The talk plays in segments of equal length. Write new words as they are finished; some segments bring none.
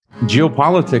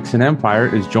Geopolitics and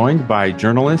Empire is joined by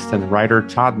journalist and writer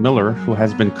Todd Miller, who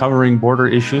has been covering border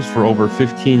issues for over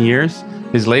 15 years.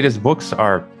 His latest books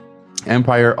are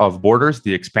Empire of Borders,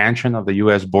 the expansion of the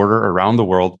U.S. border around the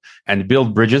world, and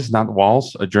Build Bridges, Not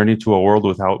Walls, a journey to a world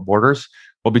without borders.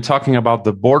 We'll be talking about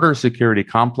the border security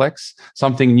complex,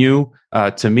 something new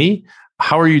to me.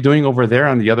 How are you doing over there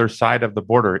on the other side of the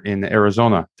border in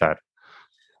Arizona, Todd?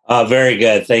 Very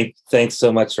good. Thanks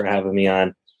so much for having me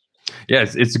on.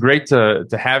 Yes, it's great to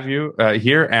have you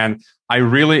here, and I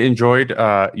really enjoyed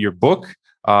your book.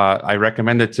 I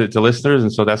recommend it to listeners,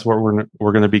 and so that's what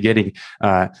we're going to be getting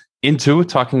into,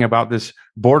 talking about this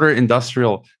border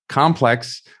industrial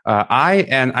complex.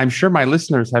 I'm sure my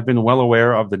listeners have been well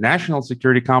aware of the national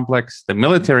security complex, the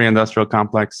military industrial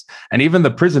complex, and even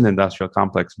the prison industrial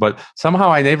complex. But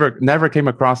somehow I never came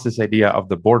across this idea of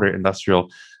the border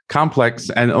industrial complex.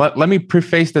 And let me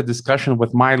preface the discussion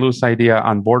with my loose idea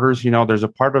on borders. You know, there's a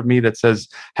part of me that says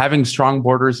having strong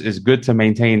borders is good to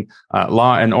maintain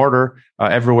law and order.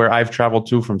 Everywhere I've traveled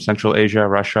to, from Central Asia,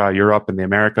 Russia, Europe, and the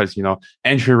Americas, you know,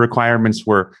 entry requirements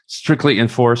were strictly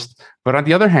enforced. But on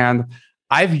the other hand,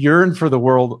 I've yearned for the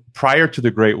world prior to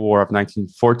the Great War of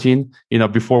 1914, you know,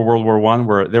 before World War I,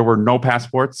 where there were no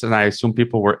passports, and I assume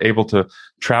people were able to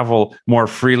travel more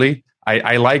freely.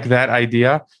 I like that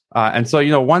idea. And so,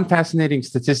 you know, one fascinating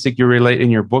statistic you relate in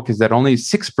your book is that only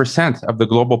 6% of the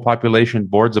global population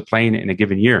boards a plane in a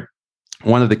given year.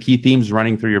 One of the key themes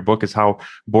running through your book is how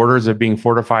borders are being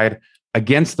fortified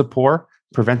against the poor,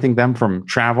 preventing them from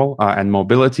travel and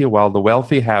mobility, while the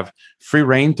wealthy have free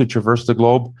reign to traverse the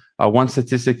globe. One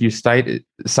statistic you cite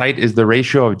is the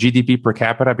ratio of GDP per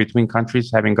capita between countries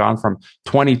having gone from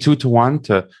 22 to 1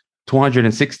 to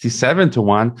 267 to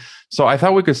 1. So I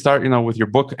thought we could start, you know, with your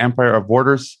book, Empire of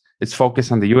Borders. It's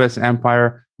focused on the U.S.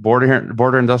 empire,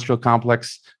 border industrial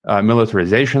complex,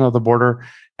 militarization of the border,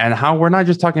 and how we're not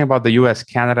just talking about the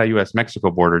U.S.-Canada,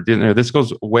 U.S.-Mexico border. You know, this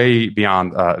goes way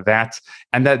beyond that,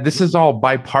 and that this is all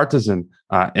bipartisan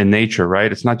in nature,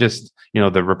 right? It's not just, you know,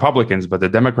 the Republicans, but the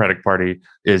Democratic Party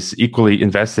is equally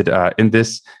invested in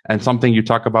this, and something you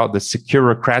talk about, the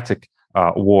securocratic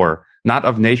war, not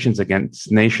of nations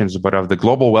against nations, but of the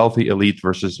global wealthy elite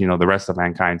versus, you know, the rest of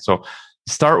mankind. So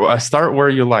start where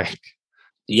you like.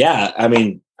 Yeah, I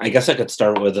mean, I guess I could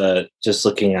start with just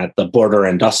looking at the border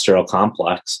industrial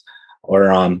complex,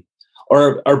 or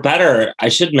better, I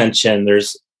should mention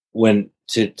there's when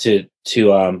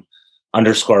to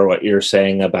underscore what you're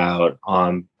saying about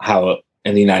how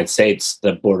in the United States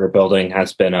the border building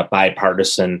has been a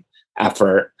bipartisan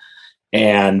effort,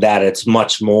 and that it's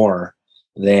much more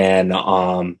than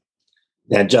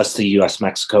just the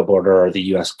U.S.-Mexico border or the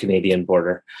U.S.-Canadian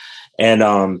border.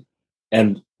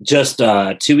 And just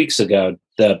 2 weeks ago,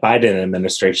 the Biden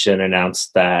administration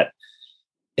announced that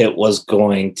it was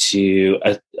going to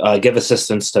give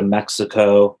assistance to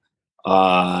Mexico,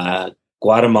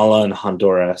 Guatemala, and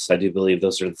Honduras. I do believe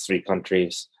those are the three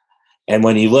countries. And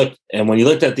when you looked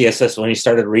at the assistance, when you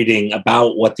started reading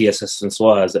about what the assistance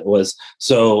was, it was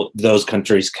so those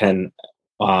countries can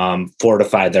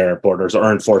fortify their borders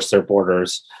or enforce their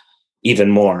borders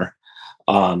even more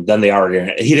than they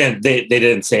already. They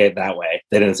didn't say it that way.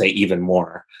 They didn't say even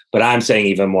more, but I'm saying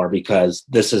even more because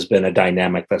this has been a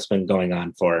dynamic that's been going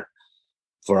on for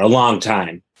a long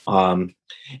time. And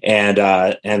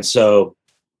so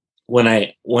when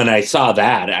I saw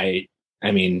that, I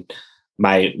mean,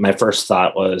 my first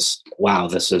thought was, wow,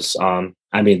 this is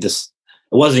it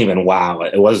wasn't even wow.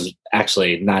 It was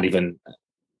actually not even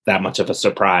that much of a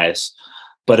surprise,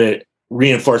 but it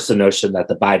reinforced the notion that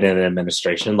the Biden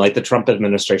administration, like the Trump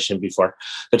administration before,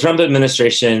 the Trump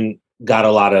administration got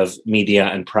a lot of media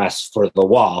and press for the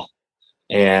wall,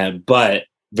 but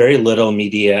very little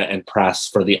media and press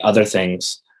for the other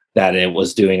things that it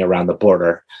was doing around the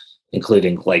border,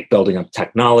 including like building up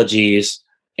technologies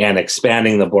and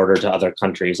expanding the border to other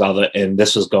countries. And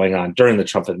this was going on during the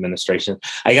Trump administration.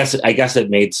 I guess it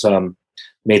made some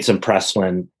press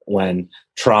when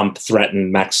Trump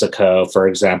threatened Mexico, for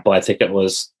example. I think it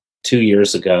was 2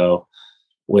 years ago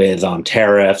with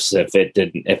tariffs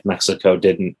if Mexico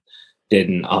didn't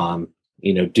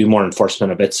do more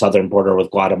enforcement of its southern border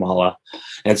with Guatemala,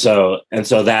 and so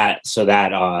that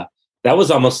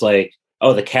was almost like,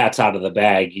 oh, the cat's out of the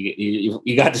bag.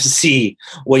 You got to see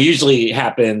what usually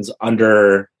happens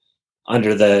under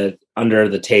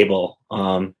the table.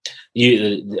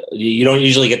 You don't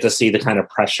usually get to see the kind of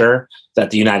pressure that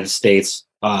the United States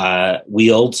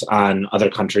wields on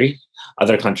other countries.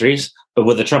 But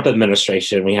with the Trump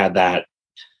administration, we had that,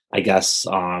 I guess,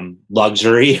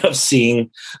 luxury of seeing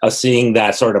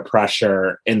that sort of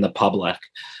pressure in the public.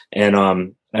 And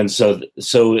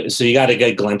you got a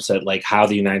good glimpse at like how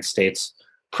the United States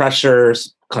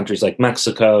pressures countries like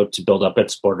Mexico to build up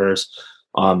its borders.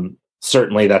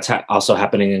 Certainly, that's also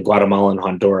happening in Guatemala and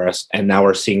Honduras, and now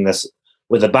we're seeing this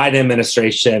with the Biden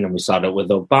administration, and we saw it with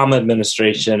the Obama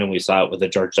administration, and we saw it with the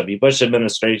George W. Bush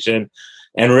administration,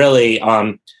 and really,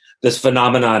 this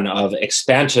phenomenon of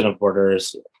expansion of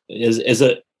borders is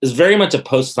very much a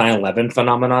post 9/11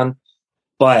 phenomenon,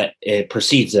 but it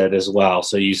precedes it as well.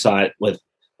 So you saw it with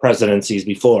presidencies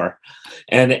before,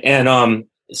 and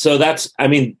so that's, I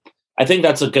mean, I think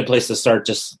that's a good place to start.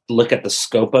 Just look at the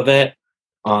scope of it,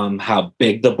 how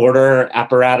big the border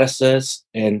apparatus is,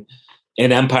 and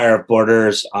in Empire of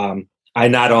Borders, I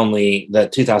not only the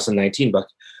 2019 book,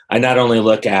 I not only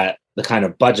look at the kind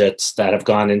of budgets that have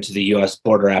gone into the U.S.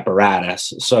 border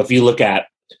apparatus. So if you look at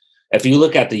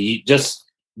the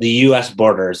U.S.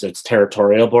 borders, its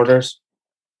territorial borders,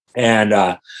 and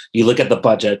you look at the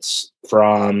budgets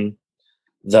from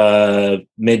the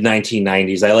mid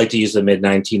 1990s. I like to use the mid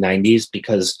 1990s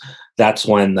because that's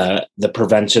when the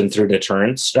prevention through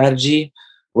deterrence strategy.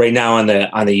 Right now on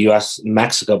the U.S.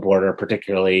 Mexico border,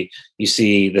 particularly, you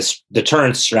see this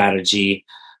deterrence strategy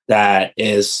that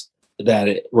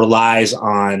it relies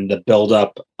on the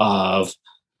buildup of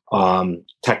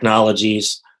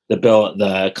technologies,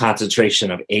 the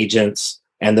concentration of agents,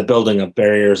 and the building of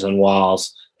barriers and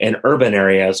walls in urban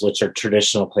areas, which are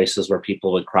traditional places where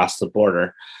people would cross the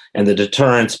border. And the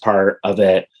deterrence part of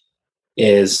it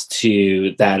is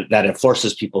that it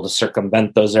forces people to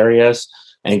circumvent those areas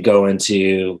and go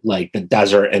into like the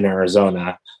desert in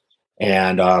Arizona.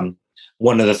 And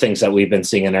one of the things that we've been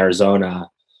seeing in Arizona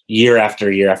year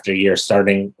after year after year,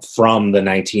 starting from the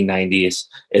 1990s,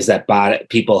 is that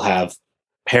people have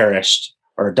perished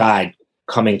or died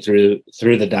coming through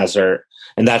the desert.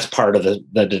 And that's part of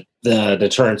the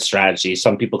deterrence strategy.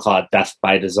 Some people call it death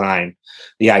by design.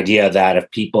 The idea that if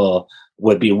people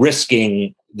would be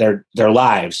risking their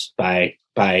lives by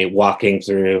walking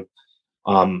through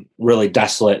really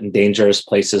desolate and dangerous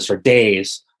places for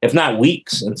days, if not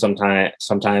weeks, and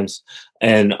sometimes,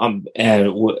 and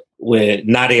with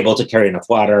not able to carry enough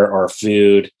water or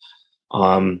food,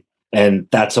 and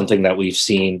that's something that we've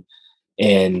seen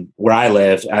in where I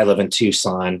live. I live in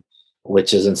Tucson,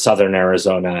 which is in southern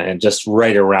Arizona, and just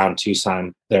right around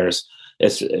Tucson,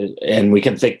 and we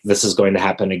can think this is going to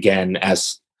happen again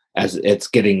as it's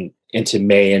getting into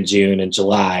May and June and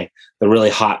July, the really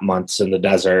hot months in the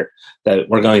desert, that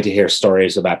we're going to hear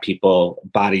stories about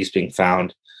bodies being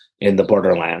found in the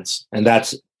borderlands.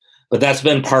 But that's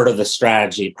been part of the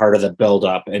strategy, part of the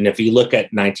buildup. And if you look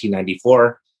at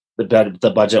 1994,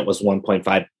 the budget was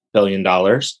 $1.5 billion.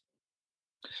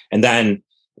 And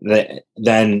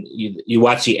then you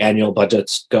watch the annual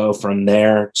budgets go from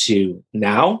there to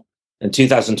now. In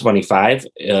 2025,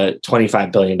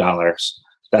 $25 billion.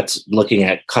 That's looking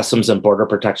at Customs and Border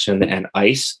Protection and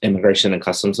ICE, Immigration and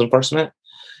Customs Enforcement.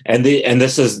 And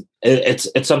this is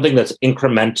it's something that's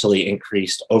incrementally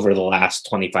increased over the last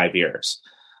 25 years.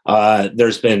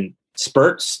 There's been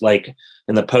spurts like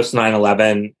in the post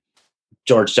 9/11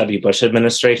 George W. Bush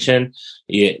administration.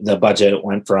 The budget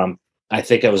went from, I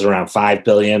think it was around $5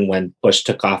 billion when Bush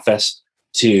took office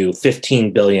to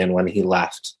 $15 billion when he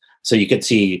left. So you could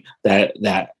see that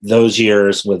those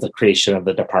years with the creation of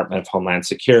the Department of Homeland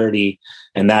Security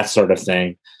and that sort of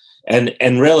thing.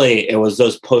 And really, it was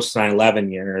those post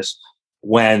 9/11 years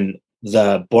when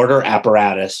the border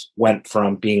apparatus went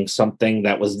from being something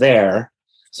that was there,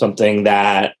 something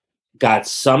that got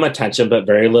some attention, but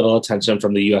very little attention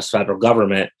from the U.S. federal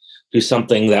government, to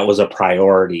something that was a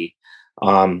priority,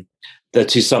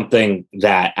 to something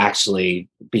that actually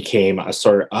became a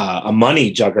sort of a money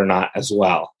juggernaut as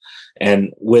well.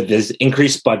 And with these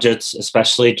increased budgets,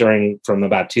 especially from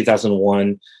about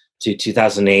 2001 to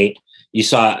 2008, you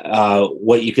saw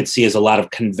what you could see is a lot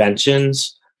of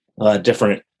conventions,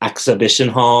 different exhibition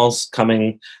halls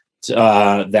coming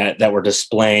that were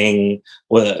displaying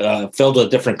filled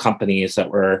with different companies that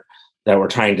were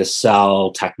trying to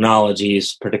sell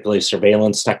technologies, particularly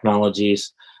surveillance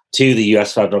technologies, to the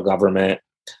U.S. federal government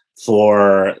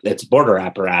for its border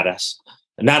apparatus.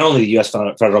 Not only the U.S.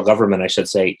 federal government, I should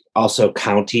say, also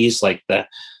counties like the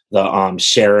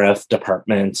sheriff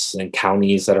departments and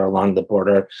counties that are along the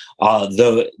border.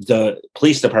 The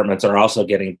police departments are also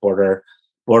getting border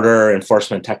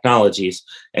enforcement technologies,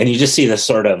 and you just see this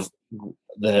sort of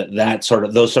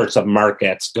those sorts of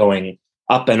markets going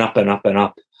up and up and up and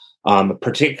up,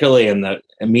 particularly in those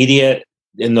immediate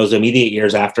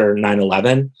years after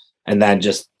 9/11, and then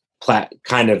just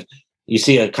you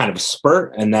see a kind of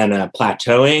spurt and then a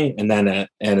plateauing and then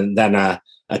a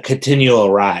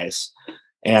continual rise.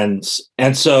 and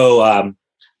so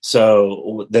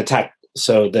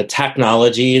the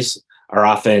technologies are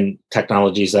often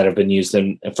technologies that have been used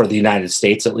for the United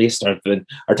States, at least,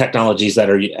 are technologies that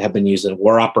have been used in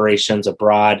war operations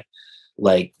abroad,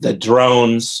 like the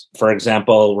drones, for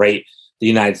example. Right, the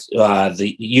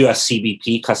U.S.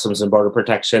 CBP, Customs and Border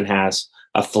Protection, has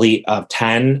a fleet of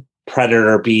 10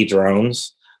 Predator B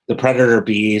drones. The Predator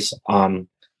Bs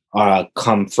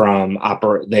come from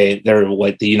they're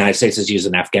what the United States has used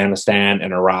in Afghanistan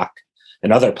and Iraq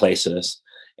and other places.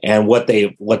 And what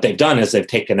they've done is they've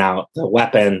taken out the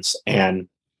weapons and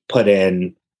put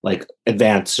in like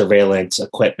advanced surveillance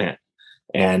equipment.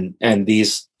 And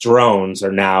these drones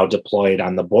are now deployed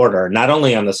on the border, not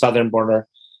only on the southern border,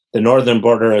 the northern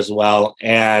border as well,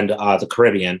 and the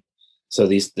Caribbean. So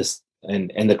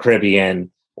in the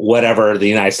Caribbean, whatever the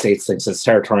United States thinks its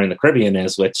territory in the Caribbean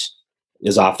is, which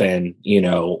is often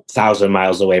 1,000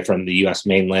 miles away from the U.S.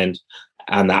 mainland,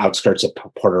 on the outskirts of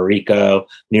Puerto Rico,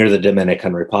 near the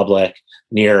Dominican Republic,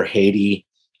 near Haiti,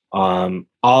 all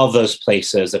of those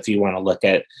places. If you want to look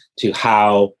at to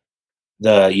how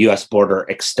the U.S. border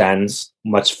extends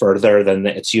much further than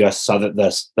its U.S.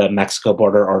 the Mexico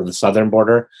border or the southern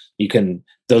border,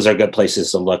 those are good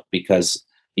places to look, because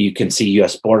you can see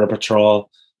U.S. Border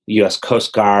Patrol, U.S.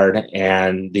 Coast Guard,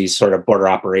 and these sort of border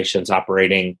operations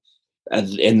operating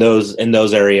in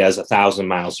those areas 1,000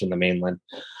 miles from the mainland.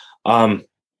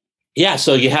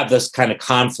 So you have this kind of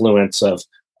confluence of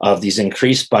these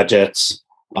increased budgets,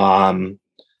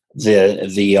 this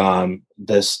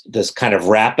kind of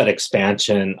rapid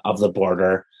expansion of the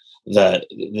border.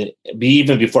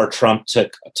 Even before Trump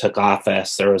took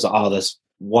office, there was all this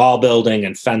wall building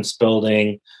and fence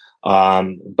building.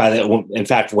 In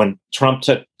fact, when Trump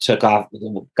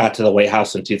got to the White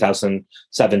House in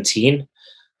 2017,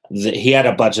 he had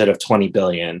a budget of $20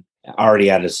 billion already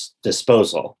at his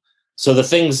disposal. So the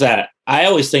things that I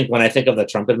always think when I think of the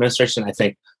Trump administration, I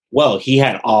think, well, he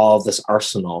had all this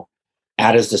arsenal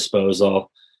at his disposal,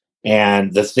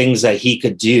 and the things that he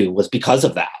could do was because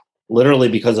of that, literally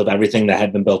because of everything that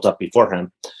had been built up before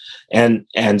him. And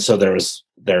so there's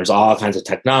all kinds of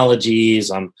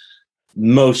technologies,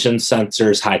 motion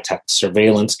sensors, high-tech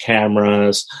surveillance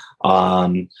cameras,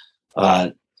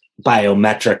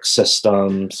 biometric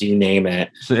systems, you name it.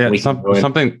 So yeah,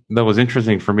 something that was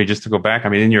interesting for me, just to go back. I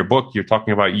mean, in your book, you're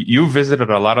talking about you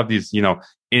visited a lot of these,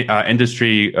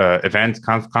 industry events,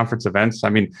 conference events. I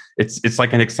mean, it's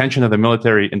like an extension of the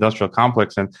military-industrial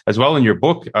complex, and as well in your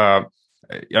book.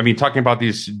 Talking about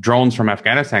these drones from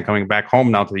Afghanistan coming back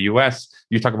home now to the U.S.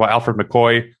 You talk about Alfred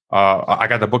McCoy. I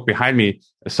got the book behind me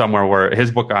somewhere, where his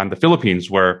book on the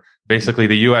Philippines, where basically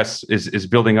the U.S. is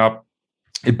building up.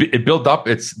 It built up.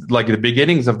 It's like the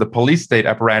beginnings of the police state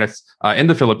apparatus in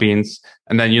the Philippines,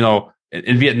 and then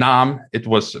in Vietnam it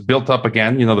was built up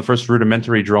again. The first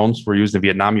rudimentary drones were used in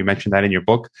Vietnam. You mentioned that in your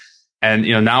book, and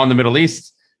now in the Middle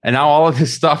East, and now all of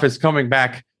this stuff is coming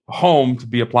back home to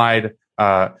be applied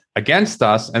against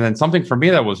us. And then something for me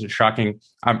that was shocking.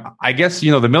 I guess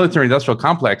the military-industrial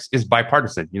complex is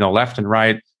bipartisan. Left and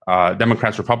right,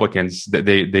 Democrats, Republicans.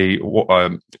 They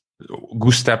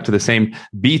goose step to the same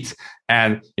beat.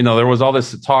 And, there was all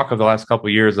this talk of the last couple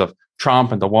of years of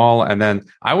Trump and the wall. And then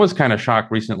I was kind of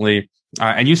shocked recently.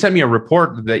 And you sent me a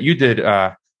report that you did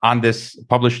on this,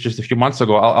 published just a few months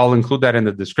ago. I'll include that in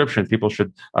the description. People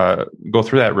should go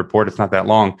through that report. It's not that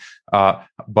long.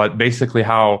 But basically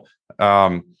how,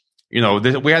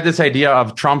 we had this idea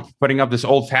of Trump putting up this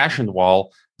old-fashioned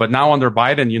wall. But now under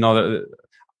Biden,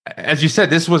 as you said,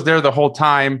 this was there the whole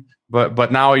time.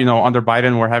 But now, under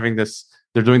Biden, we're having this,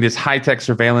 they're doing this high-tech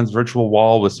surveillance virtual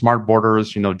wall with smart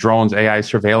borders, drones, AI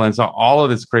surveillance, all of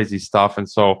this crazy stuff. And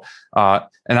so,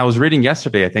 and I was reading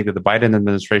yesterday, I think that the Biden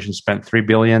administration spent $3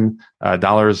 billion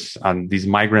on these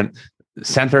migrant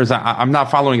centers. I'm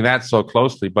not following that so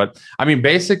closely, but I mean,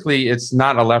 basically it's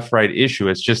not a left-right issue.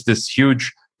 It's just this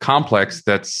huge complex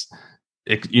that's,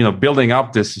 building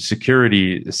up this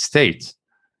security state.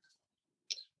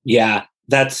 Yeah,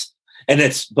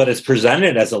 but it's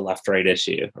presented as a left-right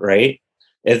issue, right?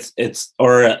 I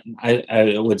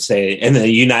would say in the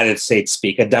United States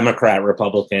speak, a Democrat,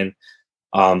 Republican,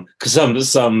 because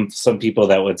some people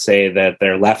that would say that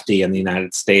they're lefty in the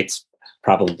United States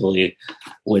probably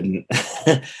wouldn't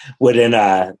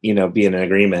be in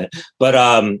agreement. But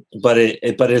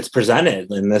it's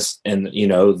presented in this, and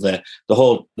the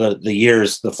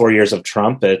 4 years of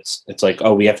Trump, it's like,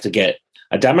 oh, we have to get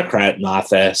a Democrat in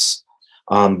office.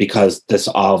 Because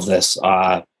all of this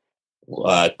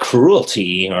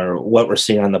cruelty, or what we're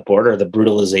seeing on the border, the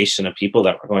brutalization of people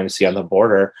that we're going to see on the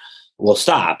border, will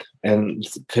stop, and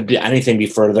could be anything be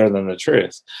further than the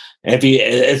truth. And if you,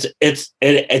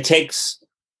 it takes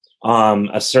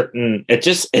a certain,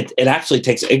 it actually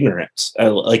takes ignorance,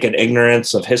 like an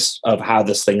ignorance of how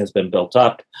this thing has been built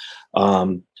up.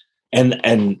 And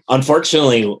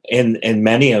unfortunately, in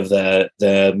many of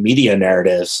the media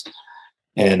narratives,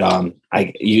 and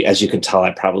as you can tell,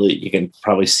 you can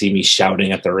probably see me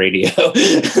shouting at the radio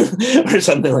or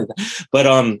something like that. But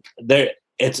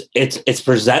it's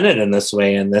presented in this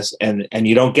way, and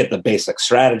you don't get the basic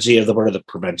strategy of the border, the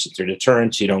prevention through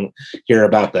deterrence. You don't hear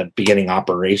about the beginning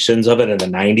operations of it in the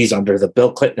 90s under the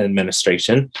Bill Clinton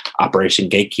administration, Operation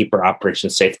Gatekeeper, Operation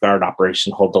Safeguard,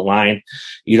 Operation Hold the Line.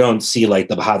 You don't see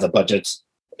like how the budgets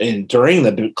during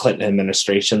the Clinton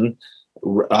administration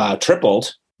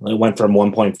tripled. It went from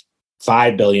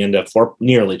 1.5 billion to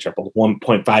nearly tripled,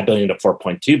 1.5 billion to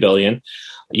 4.2 billion.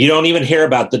 You don't even hear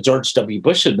about the George W.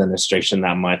 Bush administration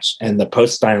that much. And the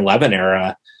post 9/11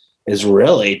 era is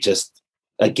really just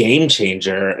a game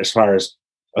changer as far as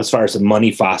the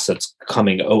money faucets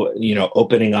coming,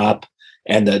 opening up,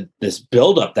 and this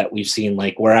buildup that we've seen.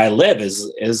 Like where I live is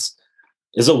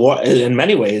a war, in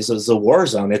many ways is a war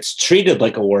zone. It's treated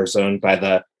like a war zone by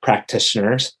the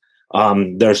practitioners.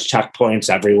 There's checkpoints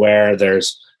everywhere.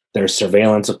 There's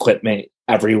surveillance equipment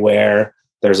everywhere.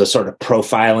 There's a sort of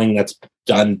profiling that's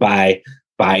done by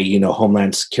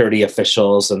Homeland Security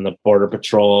officials and the Border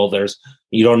Patrol.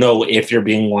 You don't know if you're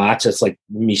being watched. It's like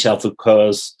Michel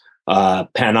Foucault's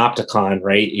panopticon,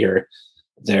 right? You're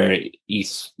there.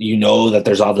 You know that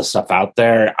there's all this stuff out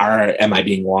there. Am I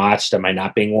being watched? Am I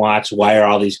not being watched? Why are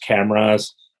all these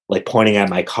cameras like pointing at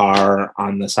my car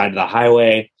on the side of the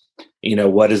highway?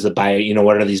 What is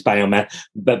what are these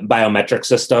biometric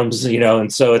systems?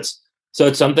 And so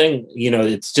it's something,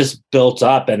 it's just built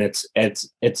up, and it's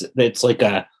like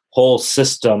a whole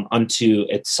system unto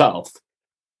itself.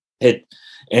 And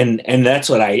that's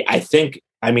what I think.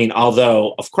 I mean,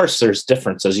 although of course there's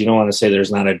differences. You don't want to say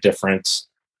there's not a difference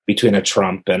between a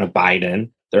Trump and a Biden.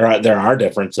 There are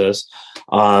differences.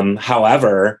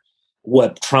 However,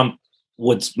 what Trump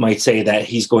might say that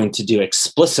he's going to do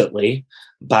explicitly,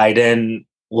 Biden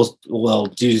will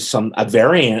do a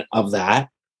variant of that,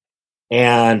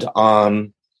 and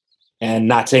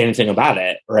not say anything about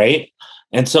it, right?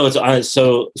 And so it's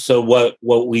so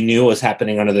what we knew was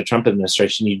happening under the Trump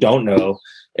administration, you don't know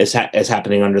is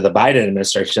happening under the Biden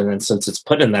administration. And since it's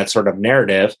put in that sort of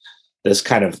narrative, this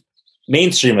kind of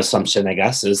mainstream assumption, I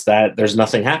guess, is that there's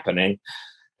nothing happening.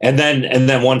 And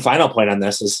then one final point on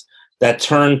this is that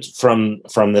turned from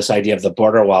this idea of the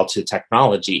border wall to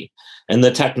technology. And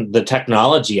the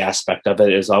technology aspect of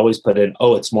it is always put in,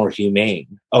 oh, it's more humane.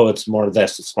 Oh, it's more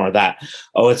this, it's more that.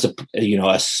 Oh, it's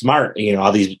a smart,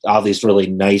 all these really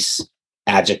nice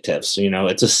adjectives.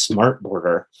 It's a smart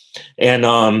border.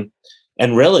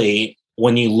 And really,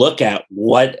 when you look at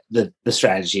what the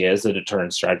strategy is, the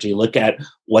deterrence strategy, look at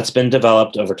what's been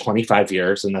developed over 25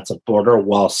 years, and that's a border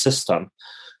wall system.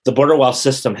 The border wall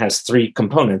system has three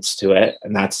components to it,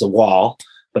 and that's the wall,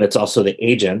 but it's also the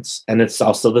agents, and it's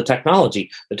also the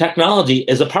technology. The technology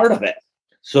is a part of it.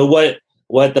 So what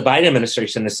the Biden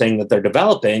administration is saying that they're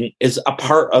developing is a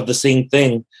part of the same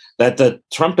thing that the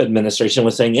Trump administration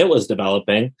was saying it was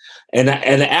developing. And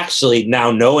actually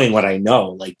now knowing what I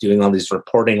know, like doing all these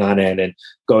reporting on it and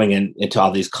going into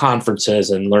all these conferences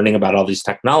and learning about all these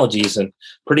technologies and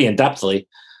pretty in-depthly,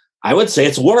 I would say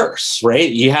it's worse, right?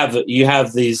 You have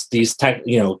these tech,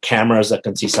 cameras that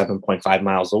can see 7.5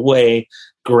 miles away,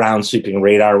 ground sweeping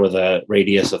radar with a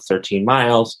radius of 13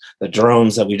 miles, the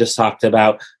drones that we just talked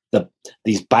about,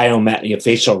 these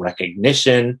facial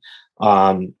recognition.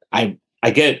 I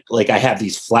get, like, I have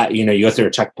these flat, you go through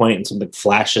a checkpoint and something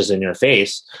flashes in your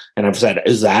face, and I've said,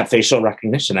 is that facial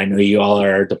recognition? I know you all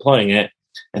are deploying it,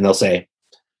 and they'll say,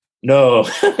 no,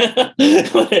 but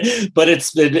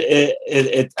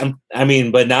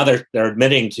but now they're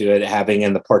admitting to it having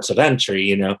in the ports of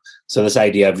entry, so this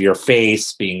idea of your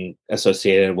face being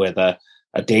associated with a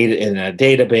data in a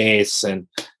database and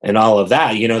all of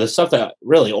that, the stuff that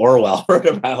really Orwell wrote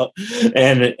about,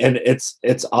 and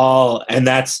it's all, and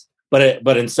that's,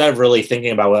 but instead of really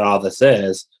thinking about what all this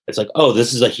is, it's like, oh,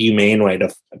 this is a humane way to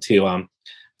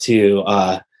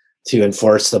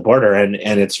enforce the border, and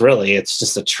it's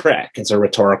just a trick. It's a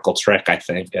rhetorical trick, I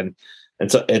think, and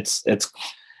so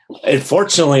it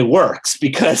fortunately works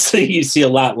because you see a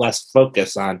lot less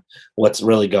focus on what's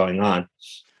really going on.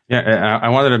 Yeah, I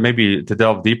wanted to maybe to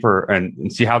delve deeper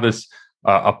and see how this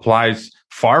applies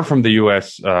far from the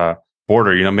U.S.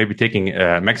 Border. Maybe taking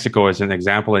Mexico as an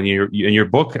example. In your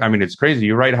book, I mean, it's crazy.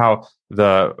 You write how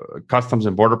the Customs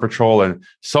and Border Patrol and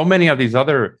so many of these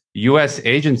other U.S.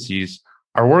 agencies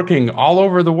are working all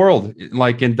over the world,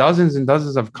 like in dozens and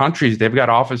dozens of countries. They've got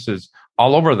offices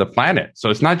all over the planet. So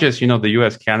it's not just, the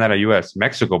US, Canada, US,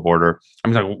 Mexico border. I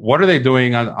mean, like, what are they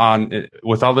doing on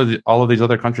with all of these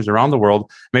other countries around the world?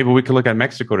 Maybe we could look at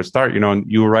Mexico to start.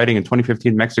 And you were writing in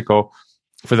 2015, Mexico,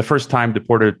 for the first time,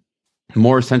 deported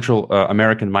more Central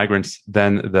American migrants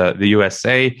than the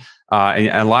USA. And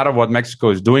a lot of what Mexico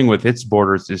is doing with its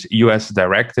borders is U.S.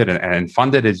 directed and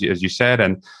funded, as you said.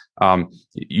 And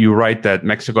you write that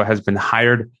Mexico has been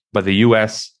hired by the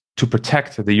U.S. to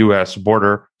protect the U.S.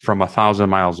 border from 1,000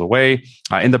 miles away.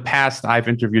 In the past, I've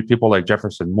interviewed people like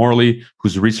Jefferson Morley,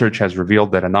 whose research has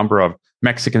revealed that a number of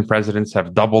Mexican presidents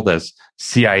have doubled as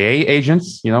CIA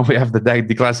agents. We have the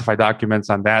declassified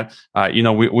documents on that. We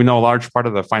know a large part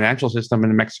of the financial system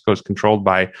in Mexico is controlled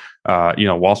by,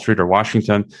 Wall Street or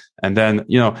Washington. And then,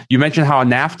 you mentioned how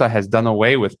NAFTA has done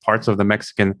away with parts of the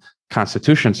Mexican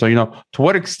Constitution. So, to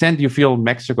what extent do you feel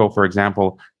Mexico, for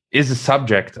example, is a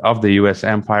subject of the U.S.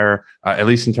 empire, at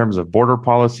least in terms of border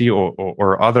policy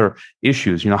or other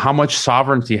issues? How much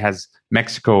sovereignty has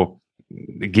Mexico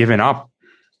given up?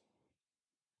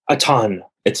 A ton.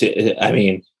 It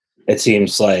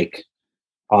seems like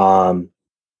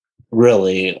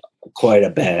really quite a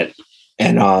bit.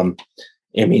 And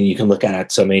you can look at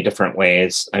it so many different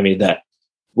ways. That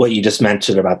what you just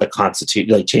mentioned about the Constitution,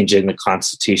 like changing the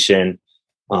Constitution,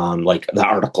 like the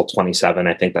Article 27,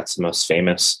 I think that's the most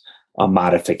famous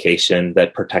modification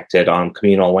that protected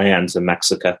communal lands in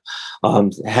Mexico.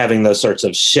 Having those sorts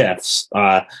of shifts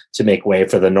to make way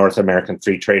for the North American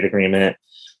Free Trade Agreement,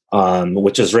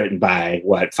 which is written by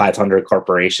 500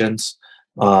 corporations,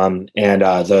 and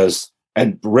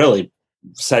really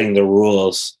setting the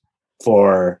rules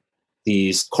for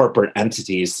these corporate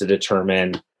entities to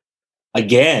determine,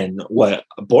 again, what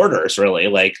borders really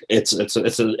like. It's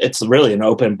really an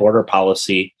open border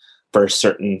policy for a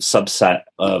certain subset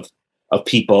of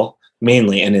people,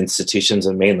 mainly, and institutions,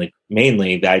 and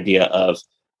mainly the idea of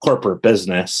corporate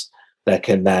business that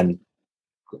can then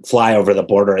fly over the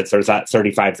border at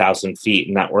 35,000 feet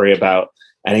and not worry about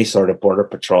any sort of border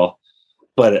patrol.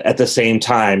 But at the same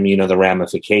time, the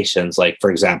ramifications, like, for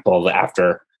example,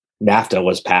 after NAFTA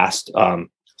was passed,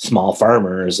 small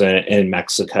farmers in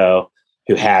Mexico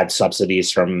who had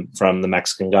subsidies from the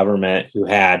Mexican government, who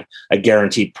had a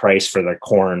guaranteed price for their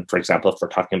corn, for example, if we're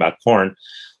talking about corn,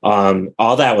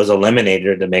 all that was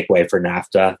eliminated to make way for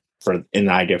NAFTA, in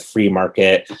the idea of free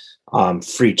market,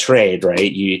 free trade,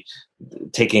 right? You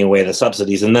taking away the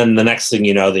subsidies. And then the next thing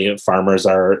you know, the farmers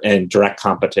are in direct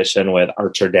competition with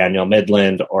Archer Daniel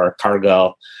Midland or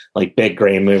Cargill, like big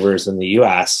grain movers in the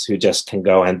US, who just can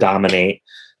go and dominate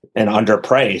and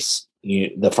underprice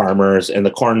the farmers in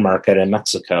the corn market in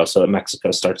Mexico. So that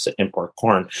Mexico starts to import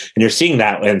corn. And you're seeing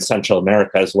that in Central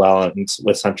America as well, and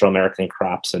with Central American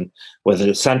crops, and with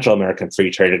the Central American Free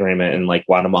Trade Agreement in like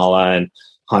Guatemala and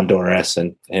Honduras,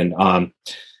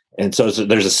 and so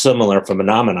there's a similar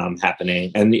phenomenon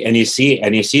happening, and you see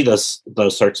those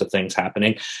sorts of things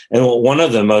happening. And one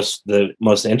of the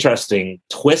most interesting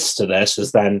twists to this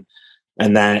is then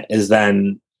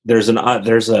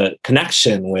there's a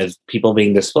connection with people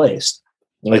being displaced,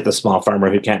 like the small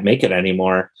farmer who can't make it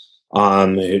anymore,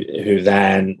 who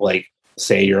then, like,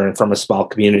 say you're from a small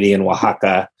community in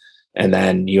Oaxaca, and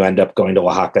then you end up going to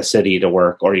Oaxaca City to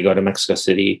work, or you go to Mexico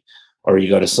City, or you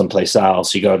go to someplace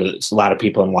else. A lot of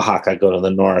people in Oaxaca go to the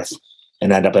north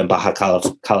and end up in Baja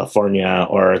California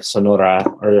or Sonora,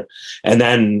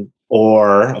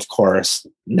 or of course,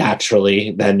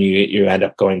 naturally, then you end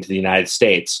up going to the United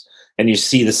States. And you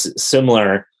see this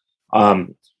similar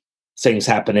things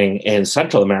happening in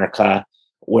Central America,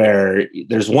 where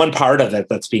there's one part of it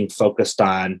that's being focused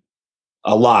on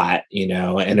a lot,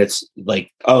 and it's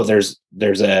like, oh, there's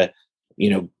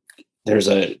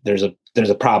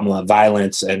a problem of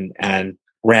violence and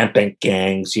rampant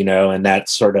gangs, and that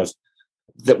sort of,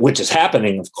 which is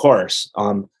happening, of course.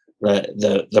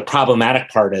 The problematic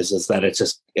part is that it's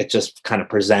just kind of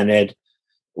presented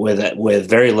with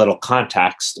very little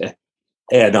context,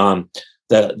 and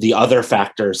the other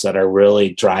factors that are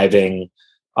really driving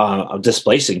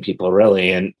displacing people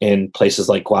really in places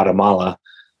like Guatemala,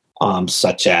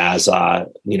 such as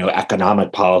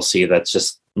economic policy that's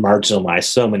just marginalized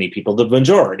so many people. The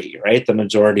majority, right? The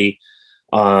majority.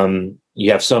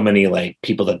 You have so many like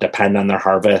people that depend on their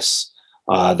harvests,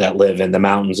 that live in the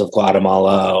mountains of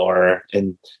Guatemala or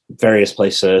in various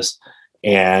places,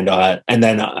 and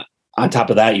then on top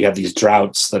of that, you have these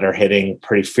droughts that are hitting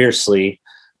pretty fiercely,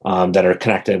 that are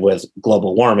connected with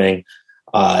global warming.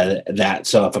 So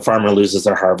if a farmer loses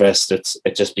their harvest,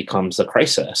 it just becomes a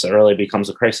crisis. It really becomes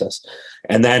a crisis.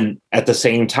 And then at the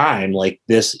same time, like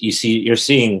this, you're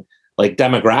seeing like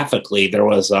demographically, there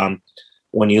was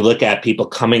when you look at people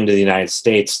coming to the United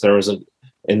States, there was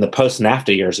in the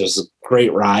post-NAFTA years, there's a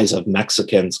great rise of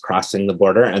Mexicans crossing the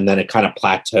border, and then it kind of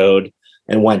plateaued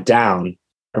and went down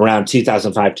around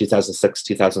 2005, 2006,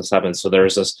 2007. So there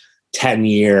was this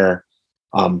 10-year,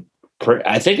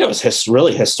 I think it was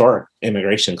really historic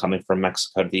immigration coming from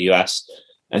Mexico to the U.S.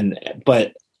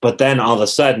 But then all of a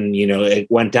sudden, it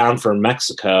went down for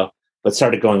Mexico, but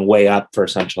started going way up for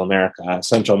Central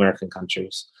American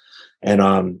countries,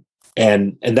 and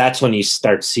that's when you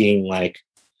start seeing, like,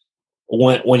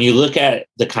 when you look at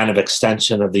the kind of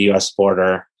extension of the U.S.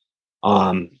 border,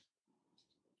 to,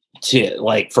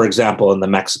 like, for example, in the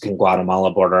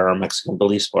Mexican-Guatemala border or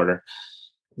Mexican-Belize border,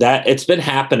 that it's been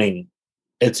happening.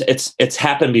 It's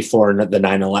happened before the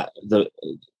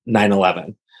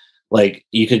 9/11. Like,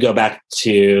 you could go back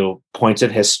to points in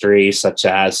history, such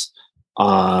as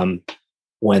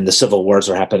when the civil wars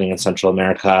were happening in Central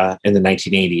America in the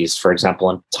 1980s, for example,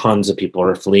 and tons of people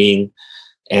were fleeing.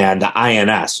 And the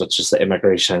INS, which is the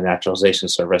Immigration and Naturalization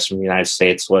Service from the United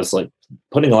States, was like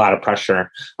putting a lot of pressure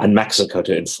on Mexico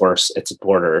to enforce its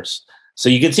borders. So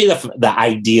you can see the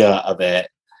idea of it,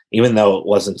 even though it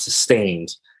wasn't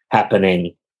sustained,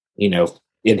 happening,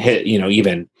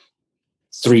 even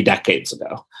 3 decades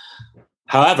ago.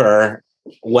 However,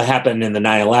 what happened in the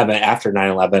 9/11 after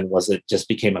 9/11 was it just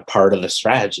became a part of the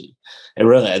strategy. It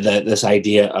really, this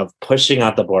idea of pushing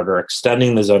out the border,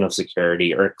 extending the zone of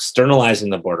security, or externalizing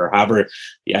the border. However,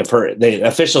 I've heard the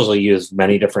officials will use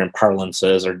many different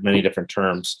parlances or many different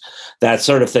terms. That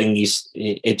sort of thing,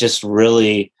 it just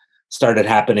really started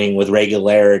happening with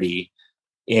regularity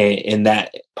in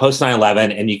that post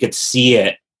 9/11, and you could see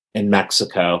it in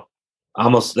Mexico.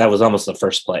 That was almost the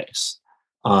first place.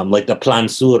 Like the Plan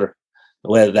Sur,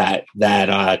 where that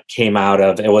came out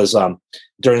of. It was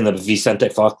during the Vicente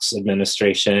Fox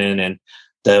administration, and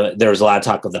there was a lot of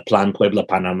talk of the Plan Puebla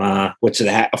Panama, which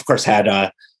of course had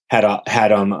a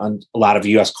lot of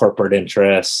U.S. corporate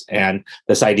interests, and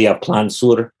this idea of Plan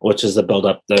Sur, which is to build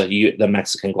up the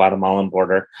Mexican-Guatemalan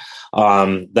border.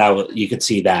 That you could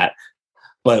see that.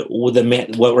 But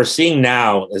what we're seeing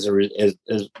now is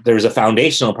there's a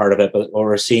foundational part of it, but what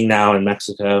we're seeing now in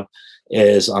Mexico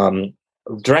is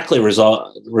directly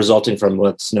resulting from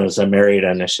what's known as the Merida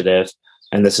Initiative.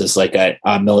 And this is like a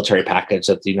military package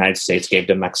that the United States gave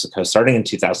to Mexico starting in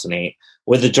 2008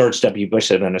 with the George W.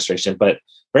 Bush administration, but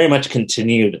very much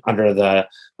continued under the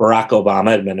Barack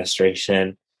Obama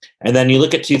administration. And then you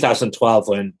look at 2012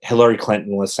 when Hillary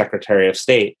Clinton was Secretary of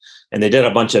State, and they did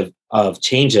a bunch of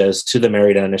changes to the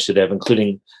Merida Initiative,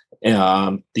 including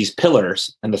these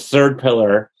pillars. And the third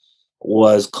pillar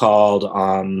was called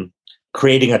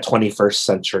creating a 21st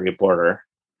century border.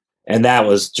 And that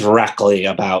was directly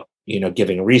about,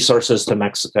 giving resources to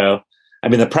Mexico. I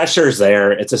mean, the pressure is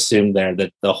there. It's assumed there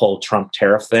that the whole Trump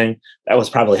tariff thing, that was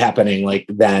probably happening like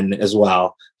then as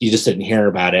well. You just didn't hear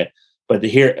about it. But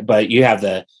you have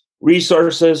the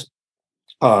resources,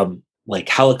 like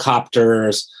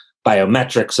helicopters,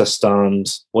 biometric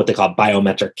systems, what they call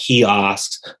biometric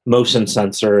kiosks, motion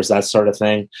sensors, that sort of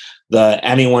thing.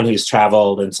 Anyone who's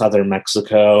traveled in southern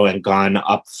Mexico and gone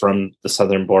up from the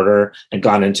southern border and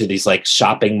gone into these like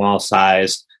shopping mall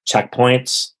sized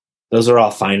checkpoints, those are all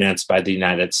financed by the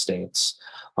United States.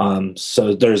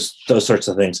 So there's those sorts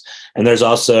of things. And there's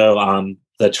also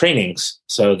the trainings.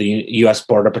 So the U.S.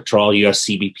 Border Patrol, U.S.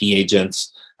 CBP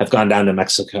agents have gone down to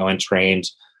Mexico and trained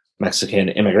Mexican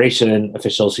immigration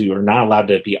officials who are not allowed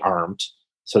to be armed.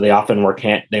 So they often work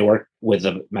with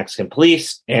the Mexican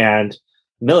police and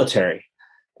military.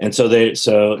 And so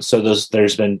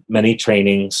there's been many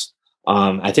trainings.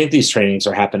 I think these trainings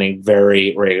are happening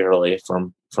very regularly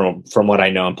from what I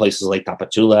know in places like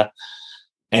Tapachula.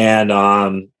 And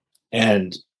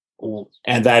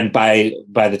then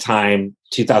by the time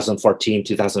 2014,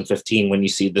 2015, when you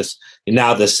see this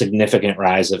significant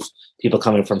rise of people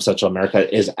coming from Central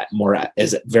America is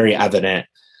very evident.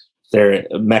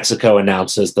 Mexico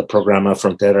announces the Programa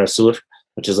Frontera Sur,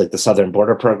 which is like the Southern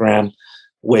Border Program,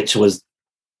 which was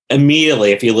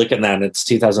immediately, if you look at that, it's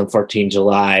 2014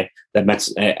 July that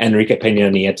Enrique Peña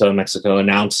Nieto in Mexico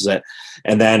announces it,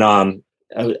 and then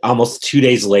almost 2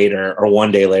 days later or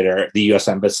 1 day later, the U.S.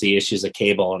 Embassy issues a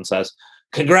cable and says,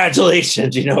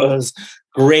 "Congratulations, it was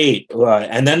great."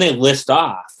 And then they list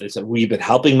off. They said, "We've been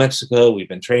helping Mexico. We've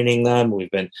been training them.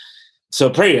 We've been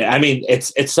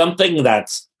it's something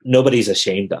that's nobody's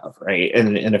ashamed of, right?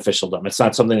 In officialdom, it's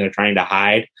not something they're trying to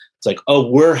hide. It's like, oh,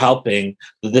 we're helping.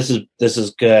 This is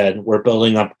good. We're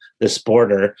building up this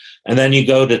border." And then you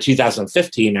go to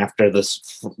 2015 after the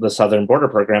Southern Border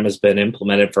Program has been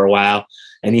implemented for a while,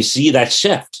 and you see that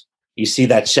shift. You see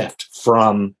that shift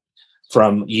from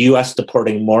from U.S.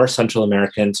 deporting more Central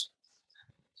Americans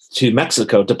to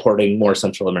Mexico deporting more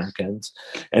Central Americans.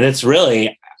 And it's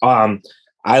really,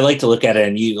 I like to look at it,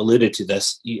 and you alluded to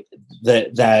this,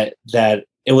 that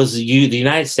it was the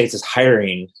United States is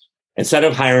hiring, instead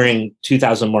of hiring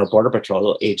 2,000 more Border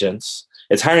Patrol agents,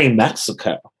 it's hiring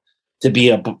Mexico to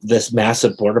be this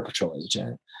massive Border Patrol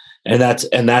agent. And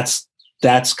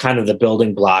that's kind of the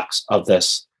building blocks of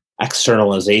this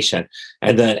externalization.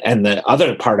 And the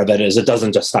other part of it is it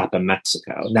doesn't just stop in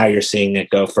Mexico. Now you're seeing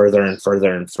it go further and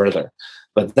further and further.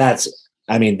 But that's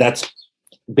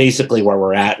basically where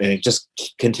we're at, and it just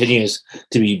continues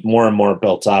to be more and more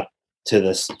built up to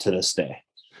this day.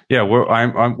 Yeah,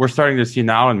 we're starting to see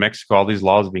now in Mexico all these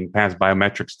laws being passed,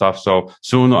 biometric stuff. So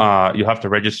soon you have to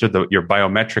register your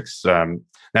biometrics,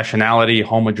 nationality,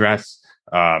 home address,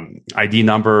 ID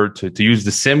number to use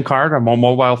the SIM card on a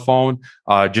mobile phone.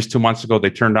 Just 2 months ago, they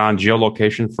turned on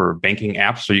geolocation for banking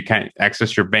apps, so you can't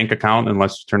access your bank account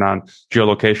unless you turn on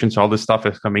geolocation. So all this stuff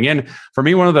is coming in. For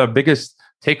me, one of the biggest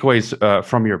takeaways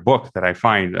from your book that I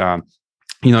find,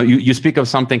 you speak of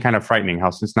something kind of frightening, how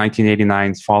since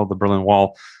 1989's fall of the Berlin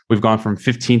Wall, we've gone from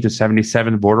 15 to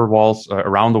 77 border walls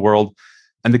around the world,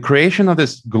 and the creation of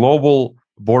this global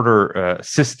border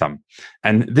system.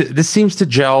 And this seems to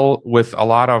gel with a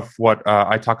lot of what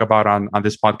I talk about on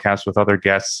this podcast with other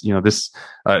guests. This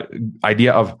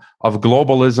idea of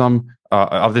globalism,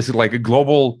 of this like a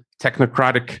global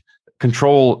technocratic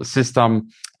control system.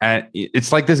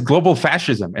 It's like this global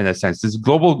fascism in a sense, this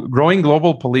growing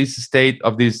global police state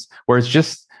of these, where it's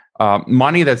just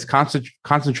money that's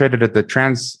concentrated at the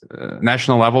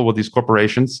transnational level with these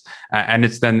corporations, and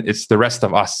it's the rest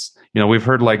of us. We've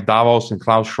heard like Davos and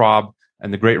Klaus Schwab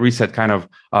and the Great Reset kind of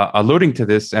alluding to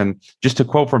this. And just to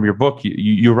quote from your book,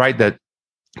 you write that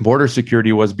border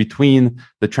security was between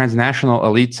the transnational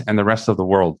elites and the rest of the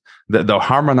world. The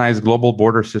harmonized global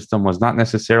border system was not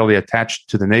necessarily attached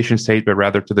to the nation state, but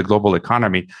rather to the global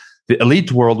economy. The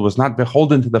elite world was not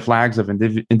beholden to the flags of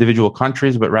individual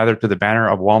countries, but rather to the banner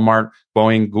of Walmart,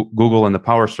 Boeing, Google, and the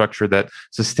power structure that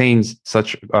sustains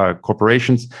such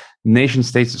corporations. Nation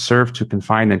states serve to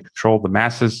confine and control the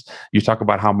masses. You talk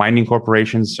about how mining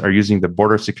corporations are using the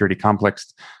border security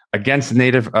complex against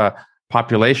native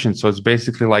population. So it's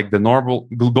basically like the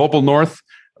global north,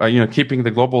 keeping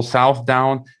the global south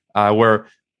down, where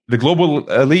the global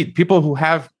elite, people who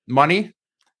have money,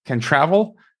 can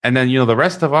travel. And then, the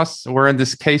rest of us, we're in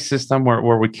this case system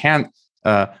where we can't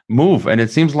move. And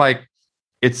it seems like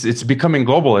it's becoming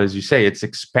global, as you say, it's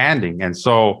expanding. And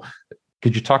so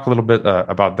could you talk a little bit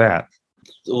about that?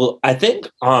 Well, I think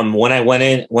when I went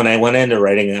into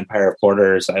writing Empire of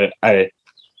Borders, I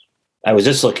was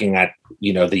just looking at,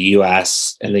 the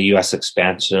U.S. and the U.S.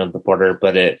 expansion of the border,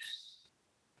 but it,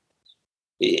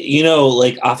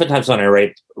 like oftentimes when I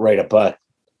write a book,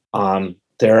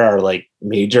 there are like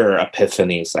major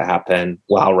epiphanies that happen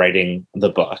while writing the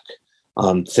book.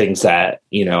 Things that,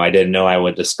 I didn't know I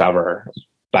would discover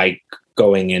by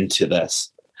going into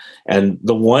this. And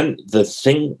the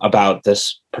thing about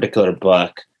this particular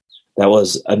book that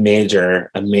was a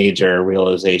major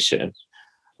realization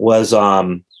was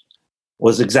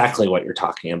exactly what you're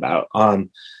talking about.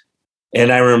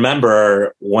 And I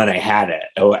remember when I had it,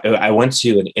 I went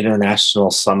to an international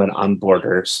summit on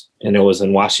borders, and it was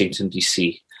in Washington,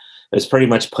 D.C. It was pretty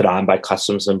much put on by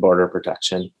Customs and Border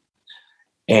Protection.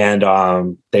 And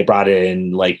they brought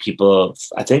in like people,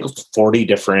 I think 40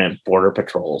 different border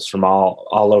patrols from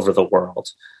all over the world.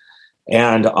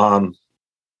 And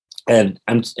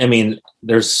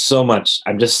there's so much,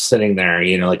 I'm just sitting there,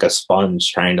 like a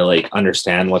sponge trying to like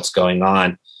understand what's going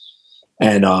on.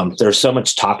 And there's so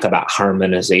much talk about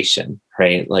harmonization,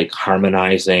 right? Like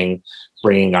harmonizing,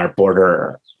 bringing our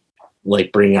borders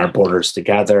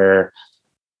together.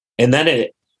 And then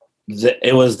it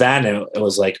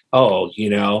was like, oh,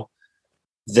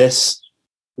 this,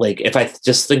 like, if I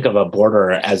just think of a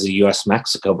border as a U.S.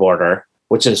 Mexico border,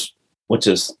 which is,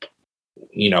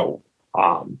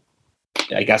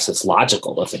 I guess it's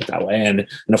logical to think that way. And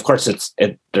of course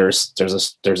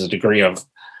there's a degree of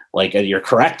like, you're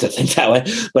correct to think that way,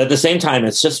 but at the same time,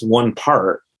 it's just one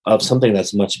part of something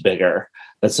that's much bigger.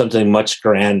 That's something much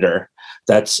grander.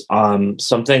 That's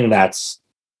something that's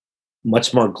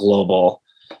much more global.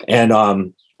 And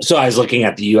so I was looking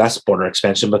at the U.S. border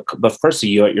expansion, but of course the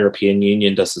European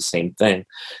Union does the same thing.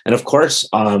 And of course,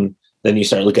 then you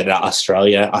start looking at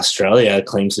Australia. Australia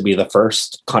claims to be the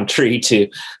first country to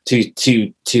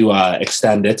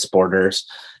extend its borders.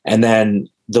 And then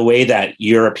the way that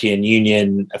European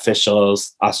Union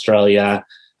officials, Australian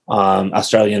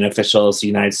officials,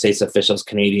 United States officials,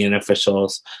 Canadian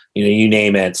officials, you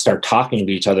name it, start talking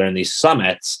to each other in these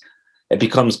summits, it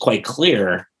becomes quite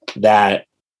clear that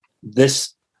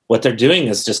what they're doing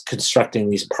is just constructing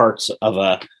these parts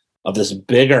of this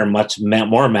bigger, much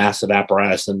more massive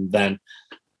apparatus than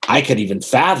I could even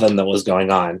fathom that was going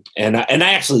on. And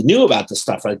I actually knew about this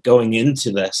stuff like going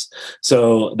into this.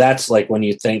 So that's like when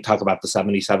you talk about the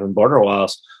 77 border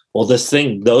walls. Well, those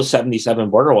 77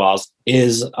 border walls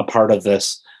is a part of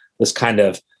this kind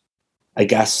of, I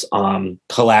guess,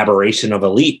 collaboration of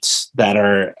elites that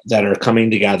are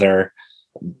coming together,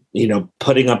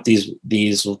 putting up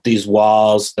these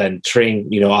walls, then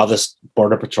train, all this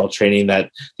border patrol training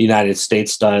that the United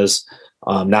States does,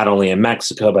 not only in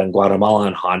Mexico, but in Guatemala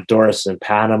and Honduras and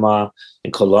Panama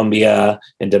and Colombia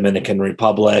and Dominican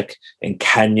Republic and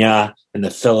Kenya and the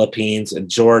Philippines and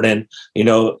Jordan.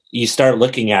 You start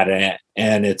looking at it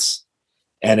and it's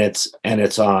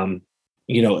it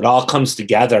all comes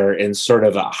together in sort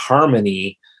of a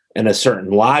harmony and a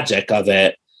certain logic of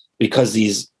it, because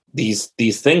these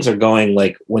things are going,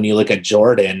 like when you look at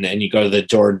Jordan and you go to the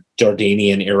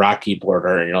Jordanian Iraqi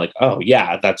border and you're like, oh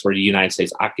yeah, that's where the United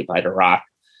States occupied Iraq.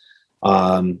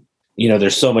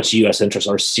 There's so much U.S. interest,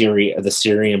 or the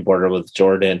Syrian border with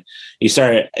Jordan. You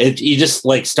just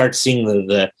like start seeing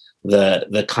the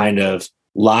kind of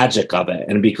logic of it,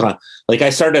 and because like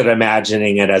I started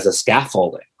imagining it as a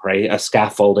scaffolding, right? A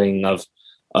scaffolding of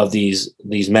these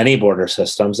many border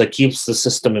systems that keeps a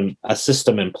system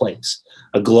in place,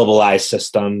 a globalized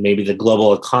system, maybe the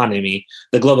global economy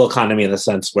in the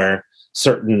sense where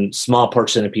certain small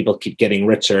portion of people keep getting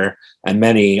richer and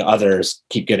many others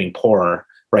keep getting poorer,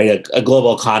 right? A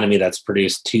global economy that's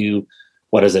produced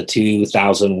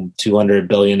 2,200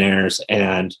 billionaires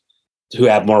and who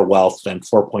have more wealth than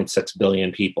 4.6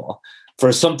 billion people.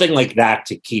 For something like that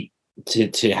to keep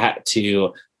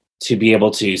to be able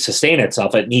to sustain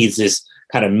itself, it needs this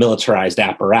kind of militarized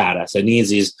apparatus. It needs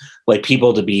these like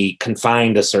people to be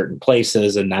confined to certain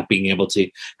places and not being able to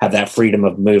have that freedom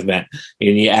of movement.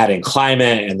 And you add in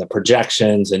climate and the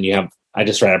projections, and I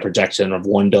just read a projection of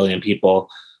 1 billion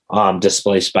people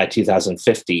displaced by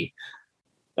 2050.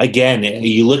 Again,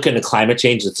 you look into climate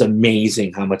change, it's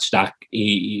amazing how much like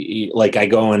I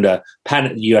go into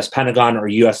U.S. Pentagon or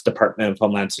U.S. Department of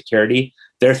Homeland Security,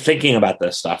 they're thinking about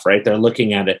this stuff, right? They're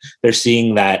looking at it. They're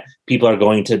seeing that people are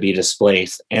going to be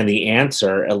displaced. And the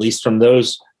answer, at least from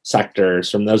those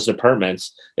sectors, from those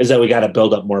departments, is that we got to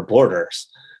build up more borders.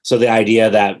 So the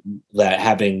idea that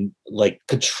having like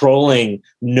controlling,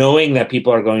 knowing that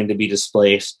people are going to be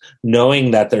displaced,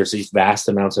 knowing that there's these vast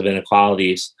amounts of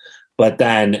inequalities, but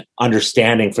then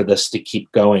understanding for this to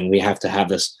keep going, we have to have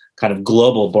this kind of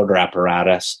global border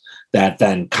apparatus that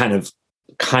then kind of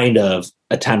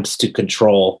attempts to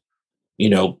control,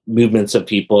 movements of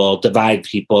people, divide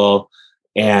people,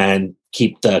 and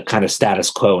keep the kind of status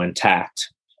quo intact.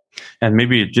 And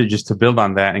maybe just to build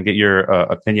on that and get your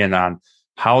opinion on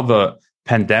how the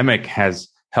pandemic has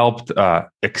helped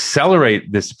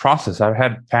accelerate this process. I've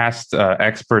had past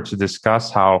experts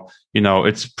discuss how,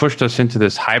 it's pushed us into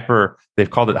this they've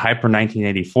called it hyper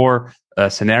 1984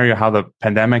 scenario, how the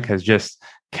pandemic has just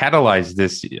catalyzed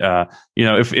this.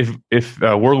 If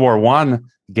World War I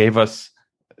gave us,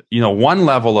 one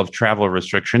level of travel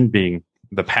restriction being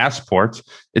the passport,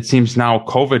 it seems now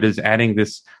COVID is adding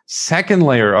this second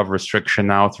layer of restriction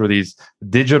now through these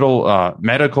digital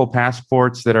medical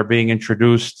passports that are being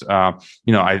introduced.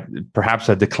 Perhaps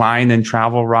a decline in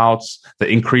travel routes, the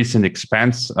increase in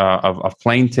expense of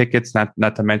plane tickets,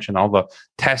 not to mention all the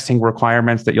testing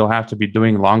requirements that you'll have to be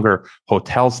doing, longer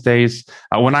hotel stays.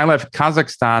 When I left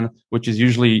Kazakhstan, which is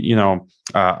usually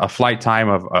a flight time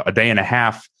of a day and a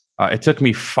half, it took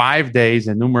me 5 days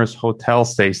and numerous hotel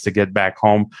stays to get back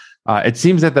home. It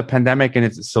seems that the pandemic and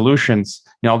its solutions,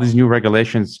 all these new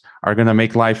regulations are going to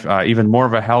make life even more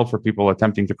of a hell for people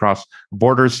attempting to cross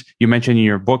borders. You mentioned in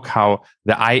your book how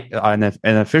an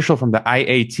official from the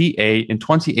IATA in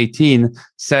 2018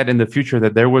 said in the future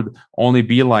that there would only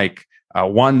be like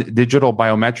one digital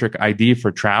biometric ID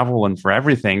for travel and for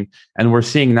everything. And we're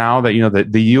seeing now that,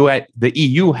 the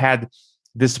EU had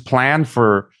this plan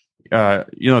for,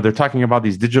 they're talking about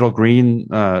these digital green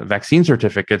vaccine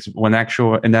certificates when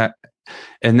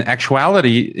in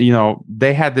actuality,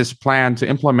 they had this plan to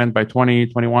implement by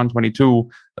 2021, 22,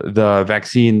 the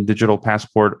vaccine digital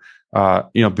passport,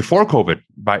 before COVID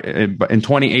in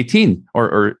 2018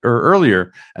 or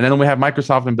earlier. And then we have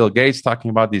Microsoft and Bill Gates talking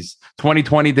about these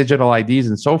 2020 digital IDs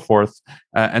and so forth.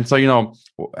 And so,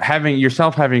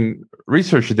 having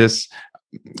researched this,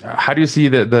 how do you see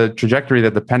the trajectory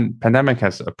that the pandemic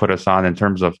has put us on in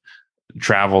terms of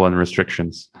travel and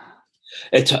restrictions?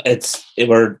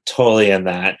 We're totally in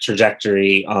that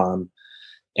trajectory.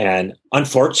 And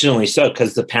unfortunately so,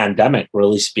 because the pandemic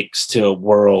really speaks to a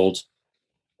world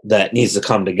that needs to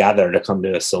come together to come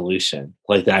to a solution.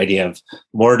 Like the idea of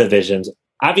more divisions.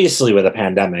 Obviously, with a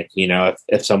pandemic,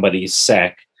 if somebody's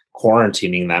sick,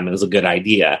 quarantining them is a good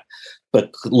idea.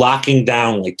 But locking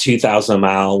down like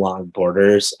 2,000-mile long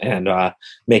borders and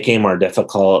making it more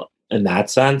difficult in that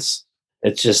sense,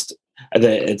 it's just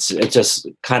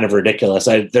kind of ridiculous.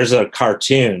 There's a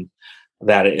cartoon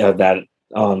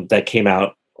that came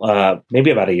out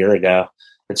maybe about a year ago.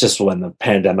 It's just when the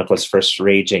pandemic was first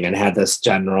raging, and had this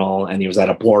general, and he was at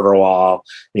a border wall,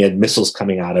 and he had missiles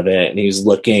coming out of it, and he was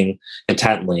looking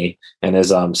intently, and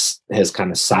his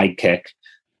kind of sidekick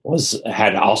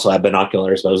had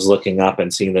binoculars, but was looking up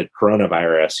and seeing the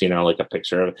coronavirus, like a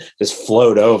picture of it just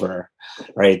float over,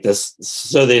 right?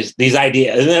 These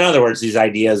ideas, in other words, these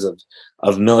ideas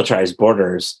of militarized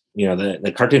borders,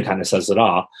 the cartoon kind of says it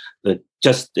all. The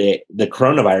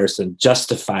coronavirus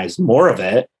justifies more of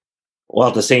it. While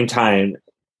at the same time,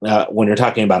 when you're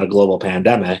talking about a global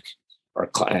pandemic,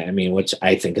 which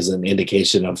I think is an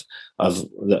indication of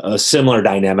a similar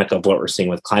dynamic of what we're seeing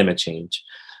with climate change.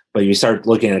 But you start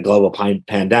looking at a global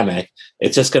pandemic,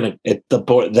 it's just going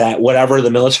to whatever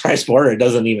the militarized border, it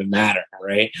doesn't even matter,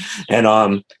 right?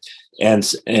 But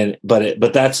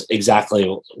that's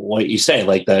exactly what you say,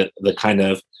 like the kind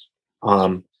of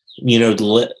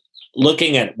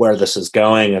looking at where this is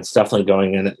going. It's definitely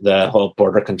going in. The whole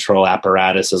border control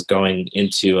apparatus is going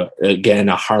into again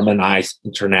a harmonized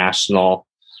international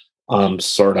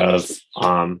sort of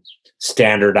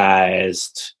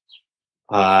standardized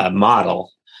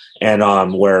model.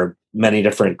 And where many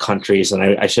different countries, and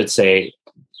I should say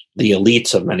the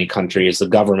elites of many countries, the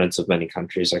governments of many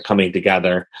countries are coming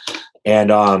together. And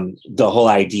the whole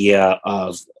idea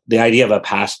of a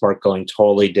passport going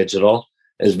totally digital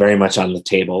is very much on the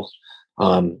table.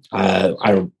 I've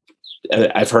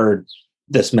heard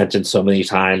this mentioned so many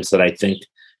times that I think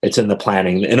it's in the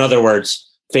planning. In other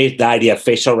words, the idea of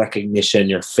facial recognition,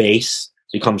 your face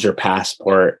becomes your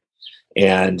passport,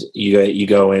 and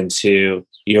you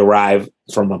arrive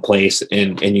from a place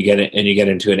and you get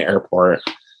into an airport,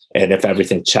 and if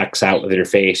everything checks out with your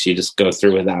face, you just go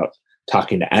through without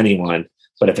talking to anyone.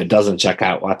 But if it doesn't check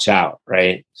out, watch out,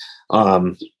 right?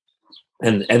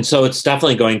 And so it's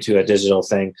definitely going to a digital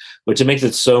thing, which it makes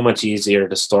it so much easier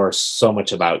to store so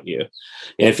much about you.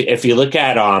 If you look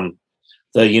at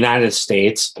the United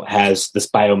States has this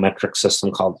biometric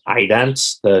system called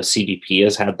IDENTS. The CBP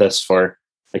has had this for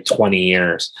like 20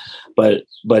 years, but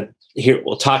here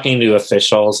we're talking to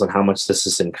officials and how much this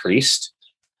has increased,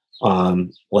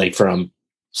 like from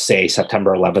say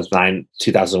September 11th,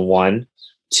 2001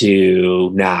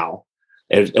 to now.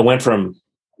 It went from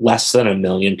less than 1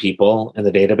 million people in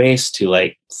the database to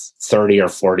like 30 or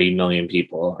 40 million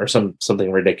people, or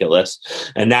something ridiculous.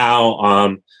 And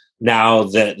now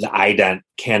the ident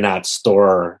cannot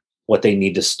store what they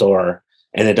need to store,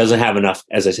 and it doesn't have enough,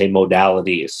 as I say,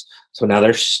 modalities. So now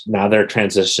they're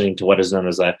transitioning to what is known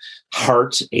as a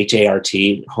HART, HART,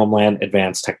 Homeland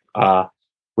Advanced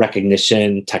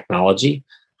Recognition Technology,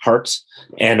 HART.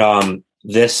 And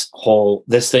this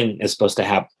thing is supposed to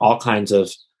have all kinds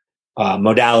of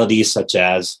modalities, such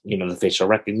as the facial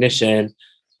recognition,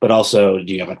 but also,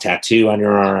 do you have a tattoo on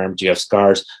your arm? Do you have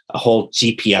scars? A whole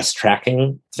GPS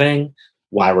tracking thing.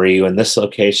 Why were you in this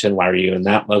location? Why were you in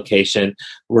that location?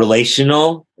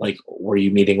 Relational, like, were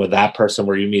you meeting with that person?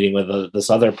 Were you meeting with this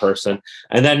other person?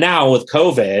 And then now with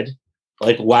COVID,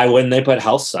 like, why wouldn't they put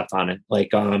health stuff on it? Like,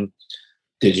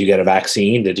 did you get a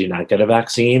vaccine? Did you not get a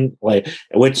vaccine? Like,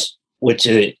 which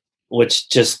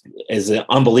just is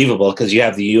unbelievable, because you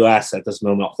have the U.S. at this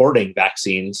moment hoarding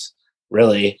vaccines,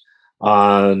 really,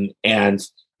 and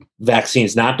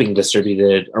vaccines not being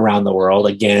distributed around the world,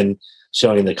 again,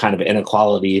 showing the kind of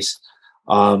inequalities.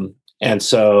 And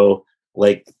so,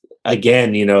 like,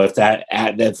 again, if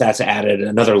that's added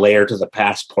another layer to the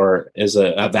passport is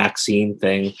a vaccine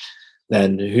thing,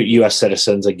 then U.S.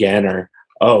 citizens again are,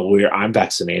 I'm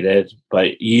vaccinated,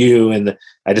 but you and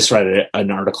I just read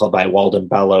an article by Walden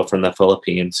Bello from the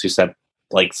Philippines, who said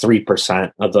like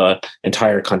 3% of the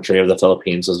entire country of the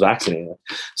Philippines was vaccinated.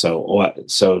 So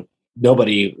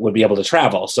nobody would be able to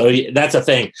travel. So that's a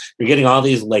thing. You're getting all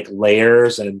these like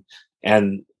layers,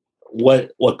 and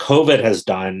what COVID has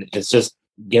done is just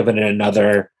given it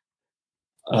another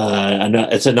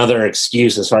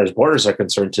excuse as far as borders are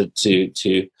concerned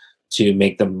to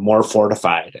make them more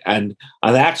fortified. And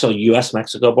on the actual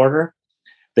U.S.-Mexico border,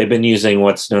 they've been using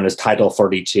what's known as Title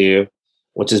 42,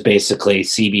 which is basically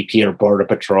CBP or Border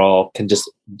Patrol can just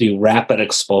do rapid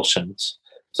expulsions.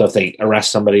 So if they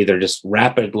arrest somebody, they're just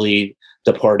rapidly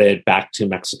deported back to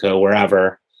Mexico,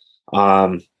 wherever.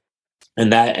 And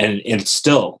it's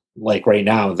still like right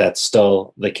now, that's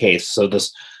still the case. So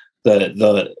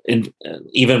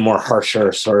even more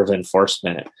harsher sort of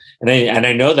enforcement. And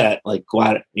I know that like,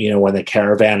 when the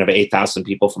caravan of 8,000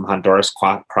 people from Honduras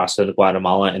crossed into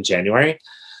Guatemala in January,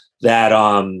 that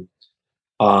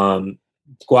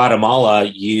Guatemala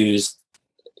used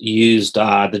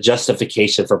the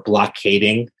justification for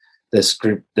blockading this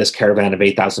caravan of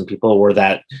 8,000 people were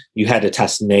that you had to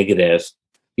test negative.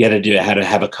 You had to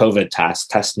have a COVID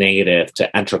test negative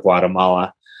to enter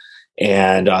Guatemala.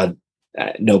 And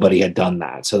nobody had done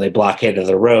that. So they blockaded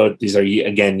the road. These are,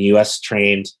 again, U.S.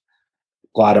 trained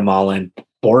Guatemalan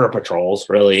border patrols,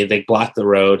 really. They block the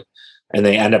road and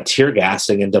they end up tear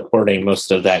gassing and deporting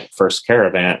most of that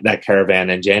caravan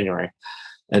in January.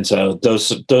 And so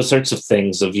those sorts of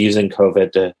things of using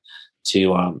COVID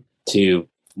to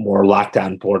more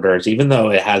lockdown borders, even though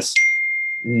it has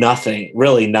nothing.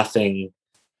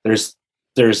 There's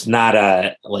not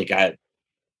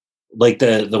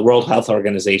the World Health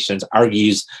Organization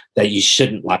argues that you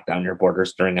shouldn't lock down your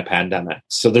borders during a pandemic.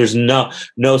 So there's no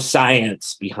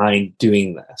science behind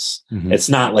doing this. Mm-hmm. It's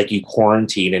not like you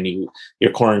quarantine and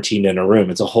you're quarantined in a room.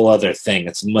 It's a whole other thing.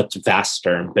 It's much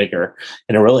vaster and bigger,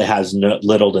 and it really has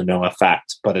little to no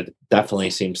effect. But it definitely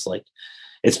seems like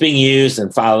it's being used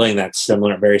and following that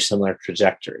very similar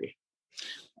trajectory.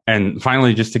 And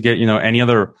finally, just to get any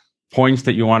other points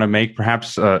that you want to make,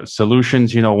 perhaps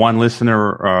solutions. One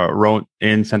listener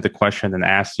sent a question and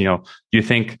asked, do you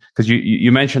think, because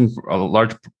you mentioned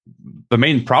the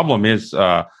main problem is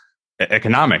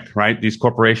economic, right? These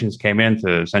corporations came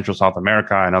into Central South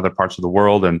America and other parts of the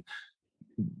world and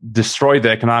destroyed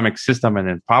the economic system and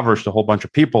impoverished a whole bunch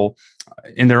of people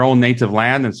in their own native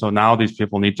land. And so now these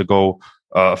people need to go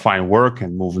find work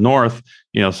and move north.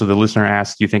 So the listener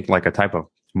asked, do you think like a type of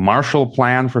Marshall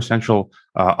Plan for Central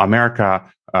America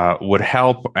would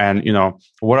help? And,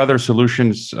 what other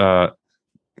solutions do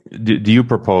you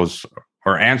propose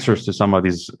or answers to some of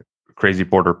these crazy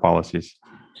border policies?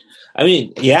 I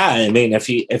mean, yeah.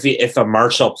 If a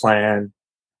Marshall Plan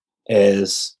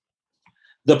is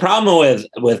the problem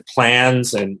with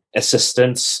plans and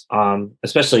assistance,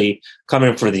 especially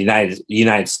coming from the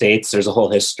United States, there's a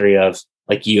whole history of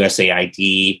like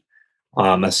USAID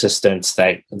assistance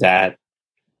that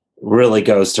really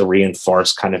goes to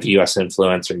reinforce kind of U.S.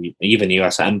 influence or even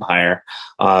U.S. empire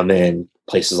in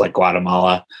places like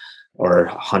Guatemala or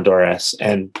Honduras.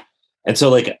 And so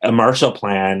like a Marshall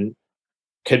Plan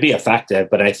could be effective,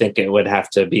 but I think it would have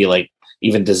to be like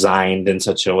even designed in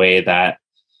such a way that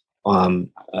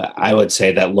I would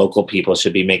say that local people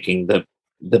should be making the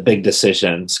big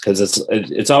decisions, because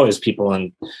it's always people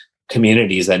in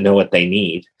communities that know what they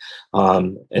need.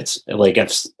 It's like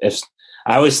if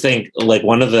I always think like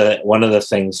one of the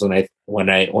things when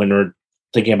we're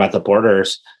thinking about the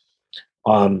borders,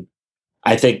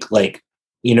 I think like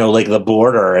the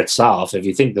border itself. If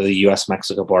you think of the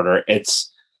U.S.-Mexico border,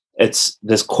 it's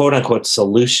this quote unquote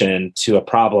solution to a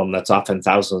problem that's often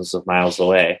thousands of miles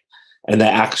away, and the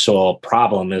actual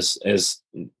problem is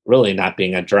really not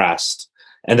being addressed.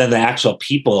 And then the actual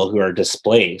people who are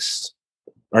displaced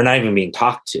are not even being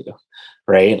talked to,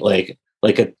 right?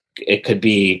 It could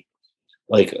be.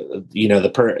 Like,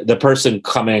 the person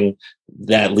coming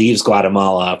that leaves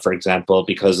Guatemala, for example,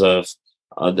 because of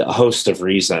a host of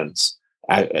reasons,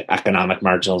 economic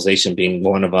marginalization being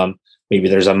one of them. Maybe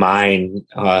there's a mine,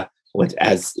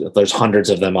 as there's hundreds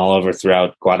of them all over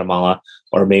throughout Guatemala,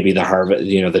 or maybe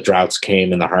the droughts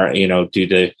came in due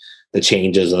to the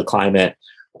changes of the climate,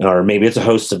 or maybe it's a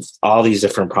host of all these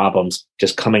different problems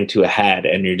just coming to a head,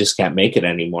 and you just can't make it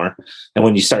anymore. And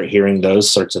when you start hearing those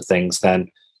sorts of things, then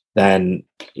it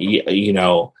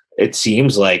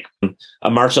seems like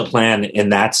a Marshall Plan in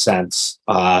that sense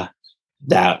that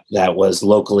was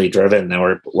locally driven,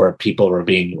 where people were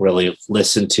being really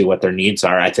listened to what their needs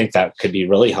are. I think that could be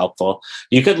really helpful.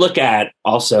 You could look at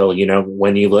also,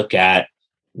 when you look at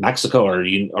Mexico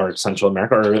or Central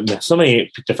America or so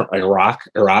many different Iraq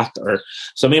or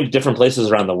so many different places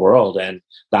around the world, and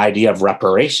the idea of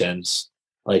reparations,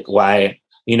 like why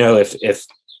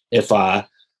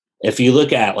if you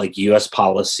look at like U.S.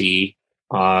 policy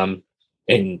and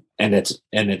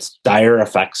its dire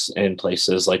effects in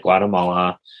places like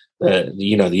Guatemala, the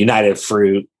United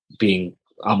Fruit being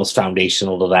almost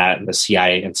foundational to that, and the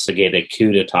CIA instigated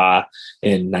coup d'etat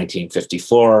in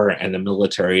 1954, and the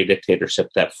military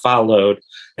dictatorship that followed,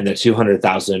 and the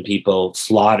 200,000 people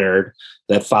slaughtered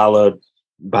that followed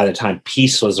by the time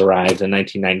peace was arrived in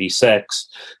 1996.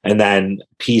 And then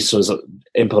peace was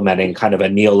implementing kind of a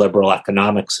neoliberal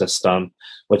economic system,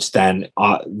 which then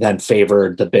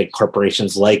favored the big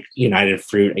corporations like United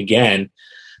Fruit again.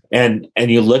 and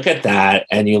you look at that,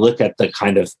 and you look at the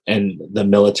kind of and the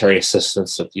military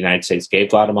assistance that the United States gave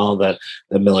Guatemala,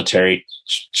 the military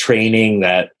training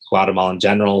that Guatemalan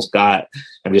generals got.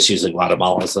 I'm just using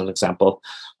Guatemala as an example.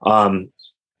 And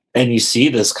you see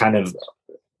this kind of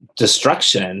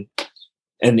destruction.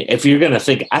 And if you're going to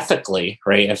think ethically,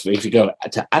 right, if you go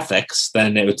to ethics,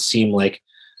 then it would seem like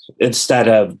instead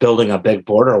of building a big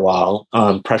border wall,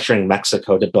 pressuring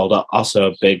Mexico to build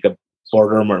also a big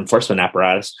border enforcement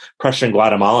apparatus, pressuring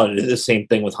Guatemala to do the same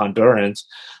thing with Hondurans,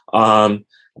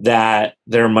 that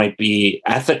there might be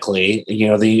ethically,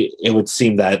 it would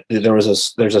seem that there's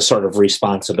a sort of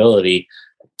responsibility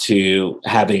to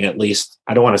having at least,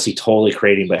 I don't want to see totally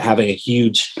creating, but having a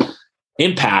huge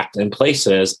impact in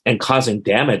places and causing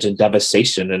damage and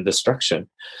devastation and destruction.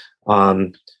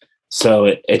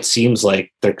 So it seems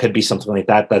like there could be something like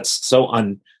that that's so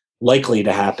unlikely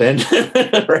to happen,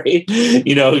 right?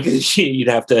 You'd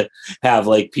have to have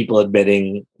like people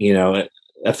admitting,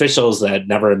 officials that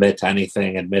never admit to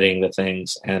anything, admitting to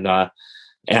things, and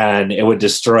it would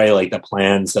destroy like the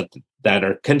plans that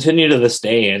are continue to this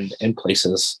day in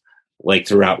places like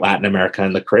throughout Latin America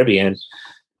and the Caribbean,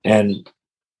 and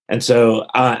so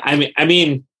I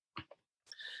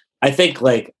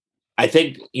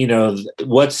think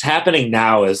what's happening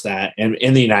now is that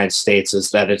in the United States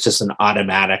is that it's just an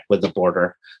automatic with the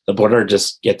border. The border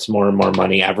just gets more and more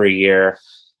money every year.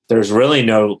 There's really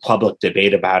no public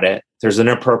debate about it. There's an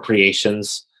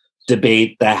appropriations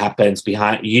debate that happens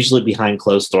usually behind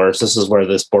closed doors. This is where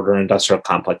this border industrial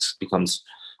complex becomes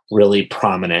really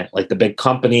prominent. Like the big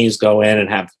companies go in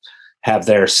and have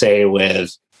their say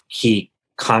with key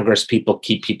Congress people,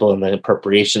 key people in the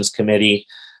appropriations committee,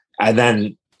 and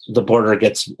then the border,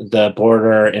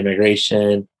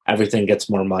 immigration, everything gets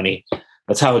more money.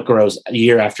 That's how it grows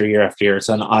year after year after year. It's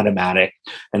an automatic.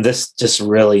 And this just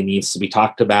really needs to be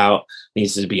talked about,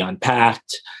 needs to be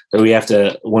unpacked. We have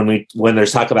to, when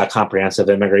there's talk about comprehensive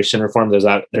immigration reform, there's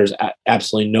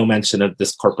absolutely no mention of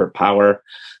this corporate power.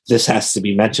 This has to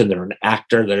be mentioned. They're an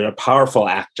actor. They're a powerful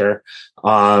actor.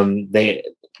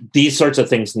 These sorts of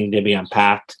things need to be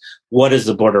unpacked. What is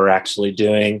the border actually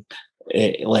doing?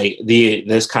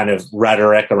 This kind of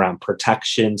rhetoric around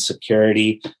protection,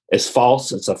 security is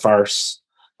false. It's a farce.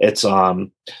 It's a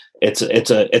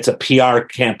PR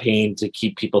campaign to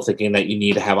keep people thinking that you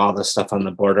need to have all this stuff on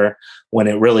the border, when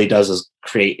it really does is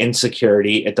create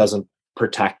insecurity. It doesn't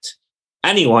protect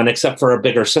anyone except for a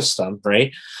bigger system,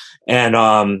 right?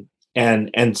 And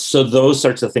so those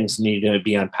sorts of things need to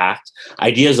be unpacked.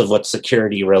 Ideas of what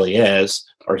security really is,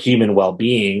 or human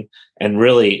well-being, and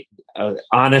really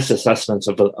honest assessments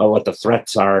of what the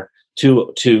threats are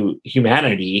to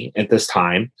humanity at this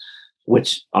time,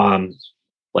 which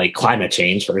like climate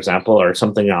change, for example, or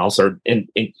something else, or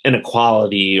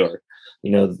inequality, or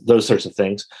those sorts of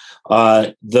things.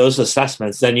 Those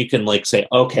assessments, then you can say,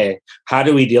 okay, how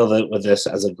do we deal with this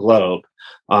as a globe?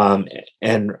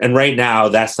 And right now,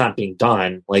 that's not being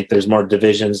done. Like there's more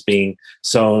divisions being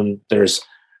sown. There's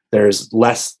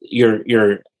less.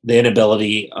 The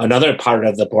inability. Another part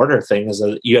of the border thing is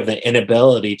that you have the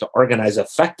inability to organize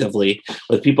effectively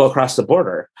with people across the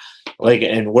border.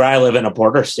 And where I live in a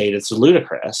border state, it's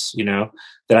ludicrous,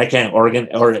 that I can't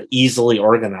easily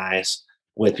organize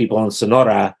with people in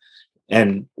Sonora.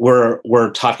 And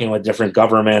we're talking with different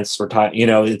governments. We're talking,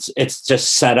 it's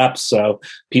just set up so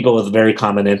people with very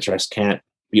common interests can't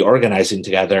be organizing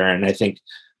together. And I think,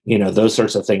 those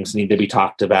sorts of things need to be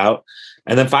talked about.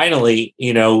 And then finally,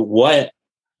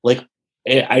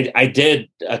 I did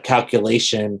a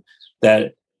calculation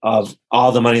that of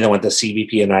all the money that went to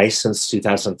CBP and ICE since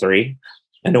 2003,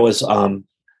 and it was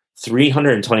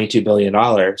 $322 billion.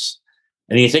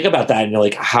 And you think about that, and you're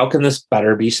like, how can this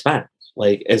better be spent?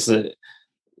 We know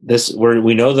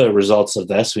the results of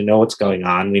this. We know what's going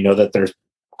on. We know that there's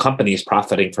companies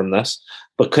profiting from this,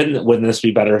 but wouldn't this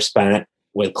be better spent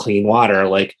with clean water,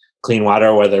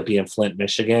 whether it be in Flint,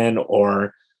 Michigan,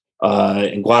 or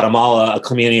in Guatemala, a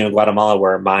community in Guatemala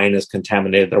where a mine has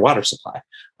contaminated their water supply,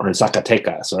 or in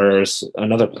Zacatecas, or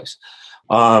another place.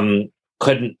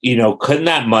 Couldn't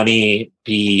that money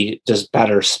be just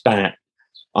better spent,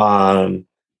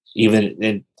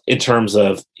 even in terms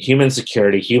of human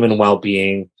security, human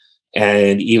well-being,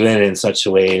 and even in such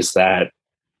ways that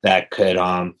could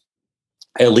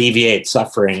alleviate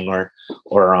suffering,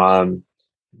 or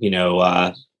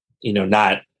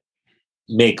not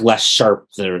make less sharp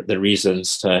the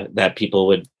reasons that people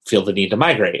would feel the need to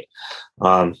migrate,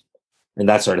 and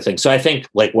that sort of thing. So I think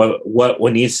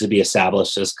what needs to be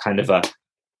established is kind of a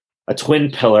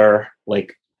twin pillar.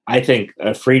 I think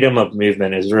a freedom of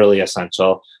movement is really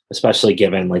essential, especially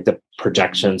given the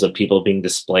projections of people being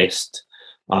displaced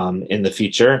in the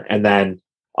future, and then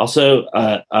also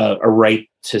a right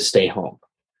to stay home,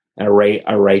 a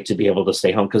right to be able to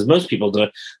stay home, because most people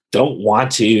don't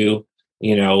want to.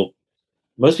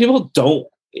 Most people don't.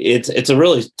 It's a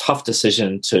really tough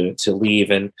decision to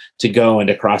leave and to go and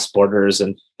to cross borders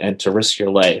and to risk your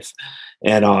life.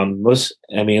 And a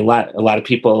lot of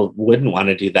people wouldn't want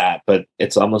to do that, but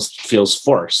it's almost feels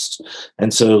forced.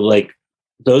 And so like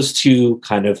those two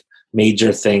kind of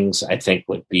major things, I think,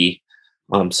 would be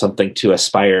something to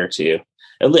aspire to.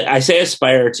 I say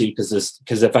aspire to because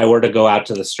if I were to go out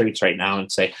to the streets right now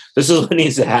and say, this is what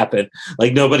needs to happen,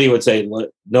 like nobody would say,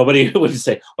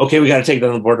 okay, we got to take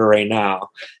down the border right now.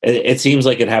 It seems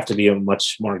like it'd have to be a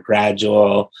much more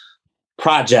gradual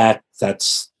project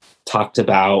that's talked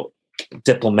about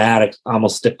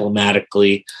almost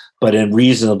diplomatically, but in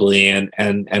reasonably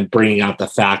and bringing out the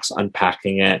facts,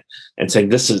 unpacking it and saying,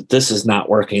 this is not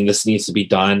working. This needs to be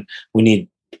done. We need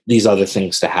these other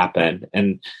things to happen.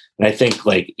 And I think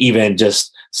like even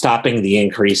just stopping the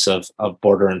increase of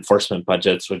border enforcement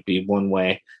budgets would be one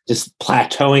way. Just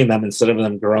plateauing them instead of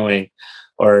them growing,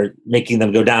 or making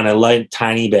them go down a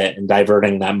tiny bit and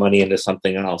diverting that money into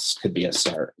something else could be a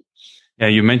start. Yeah,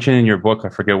 you mentioned in your book, I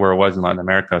forget where it was in Latin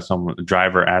America, some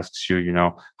driver asks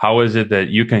you, how is it that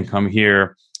you can come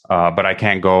here, but I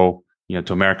can't go,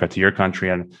 to America, to your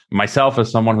country? And myself, as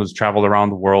someone who's traveled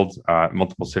around the world,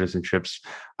 multiple citizenships,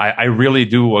 I really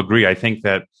do agree. I think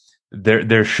that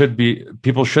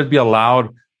people should be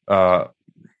allowed to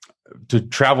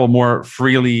travel more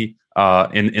freely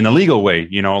in a legal way,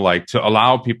 like to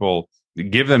allow people,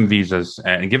 give them visas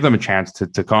and give them a chance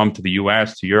to come to the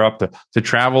US, to Europe, to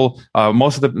travel.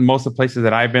 Most of the places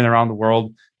that I've been around the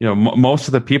world, most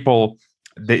of the people,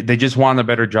 they just want a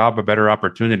better job, a better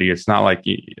opportunity. It's not like,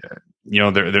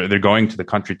 they're going to the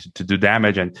country to do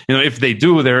damage. And, if they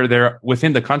do, they're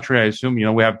within the country. I assume,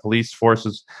 we have police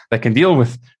forces that can deal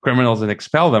with criminals and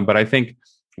expel them. But I think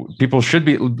people should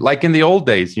be like in the old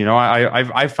days.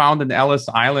 I found in Ellis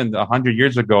Island 100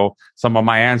 years ago, some of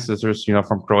my ancestors,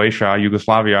 from Croatia,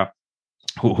 Yugoslavia,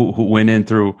 who went in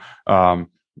through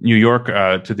New York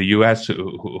to the U.S.,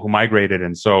 who migrated.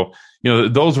 And so,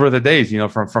 those were the days,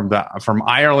 from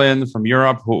Ireland, from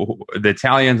Europe, the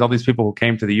Italians, all these people who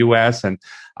came to the U.S. And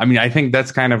I mean, I think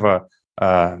that's kind of a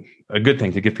good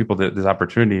thing to give people this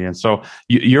opportunity. And so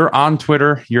you're on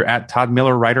Twitter, you're at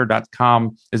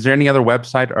toddmillerwriter.com. Is there any other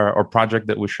website or project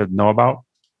that we should know about?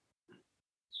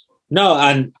 No,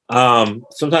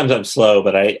 sometimes I'm slow,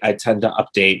 but I tend to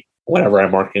update whatever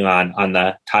I'm working on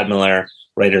the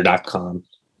toddmillerwriter.com.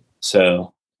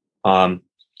 So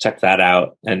check that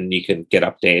out and you can get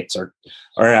updates or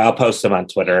I'll post them on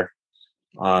Twitter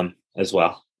as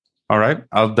well. All right.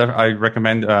 I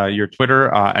recommend your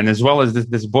Twitter and as well as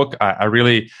this book. I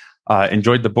really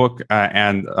enjoyed the book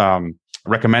and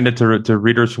recommend it to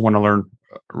readers who want to learn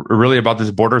really about this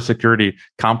border security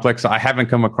complex. I haven't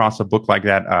come across a book like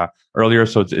that earlier,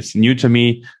 so it's new to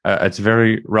me. It's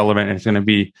very relevant and it's going to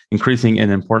be increasing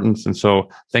in importance. And so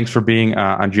thanks for being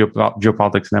on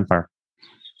Geopolitics and Empire.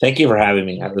 Thank you for having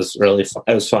me. It was really fun.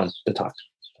 It was fun to talk.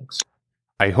 Thanks.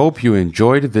 I hope you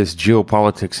enjoyed this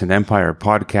Geopolitics and Empire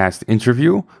podcast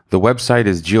interview. The website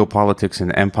is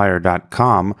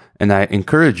geopoliticsandempire.com, and I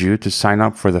encourage you to sign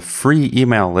up for the free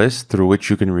email list through which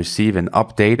you can receive an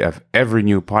update of every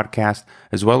new podcast,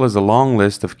 as well as a long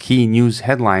list of key news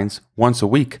headlines once a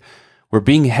week. We're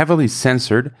being heavily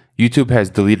censored. YouTube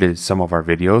has deleted some of our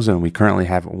videos, and we currently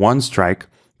have one strike.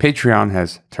 Patreon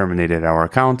has terminated our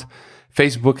account.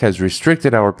 Facebook has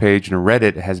restricted our page, and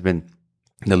Reddit has been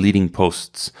deleting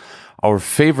posts. Our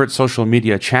favorite social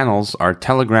media channels are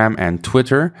Telegram and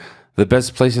Twitter. The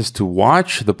best places to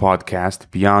watch the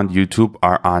podcast beyond YouTube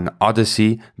are on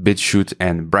Odyssey, BitChute,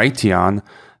 and Brighteon.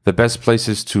 The best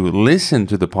places to listen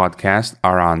to the podcast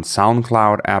are on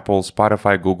SoundCloud, Apple,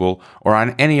 Spotify, Google, or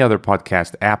on any other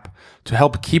podcast app. To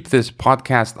help keep this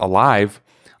podcast alive,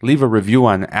 leave a review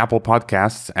on Apple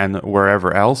Podcasts and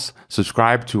wherever else.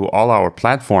 Subscribe to all our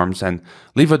platforms and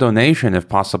leave a donation if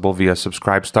possible via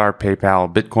Subscribestar,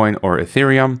 PayPal, Bitcoin, or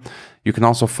Ethereum. You can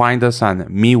also find us on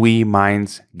MeWe,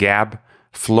 Minds, Gab,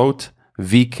 Float,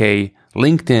 VK,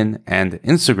 LinkedIn, and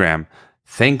Instagram.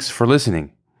 Thanks for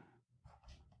listening.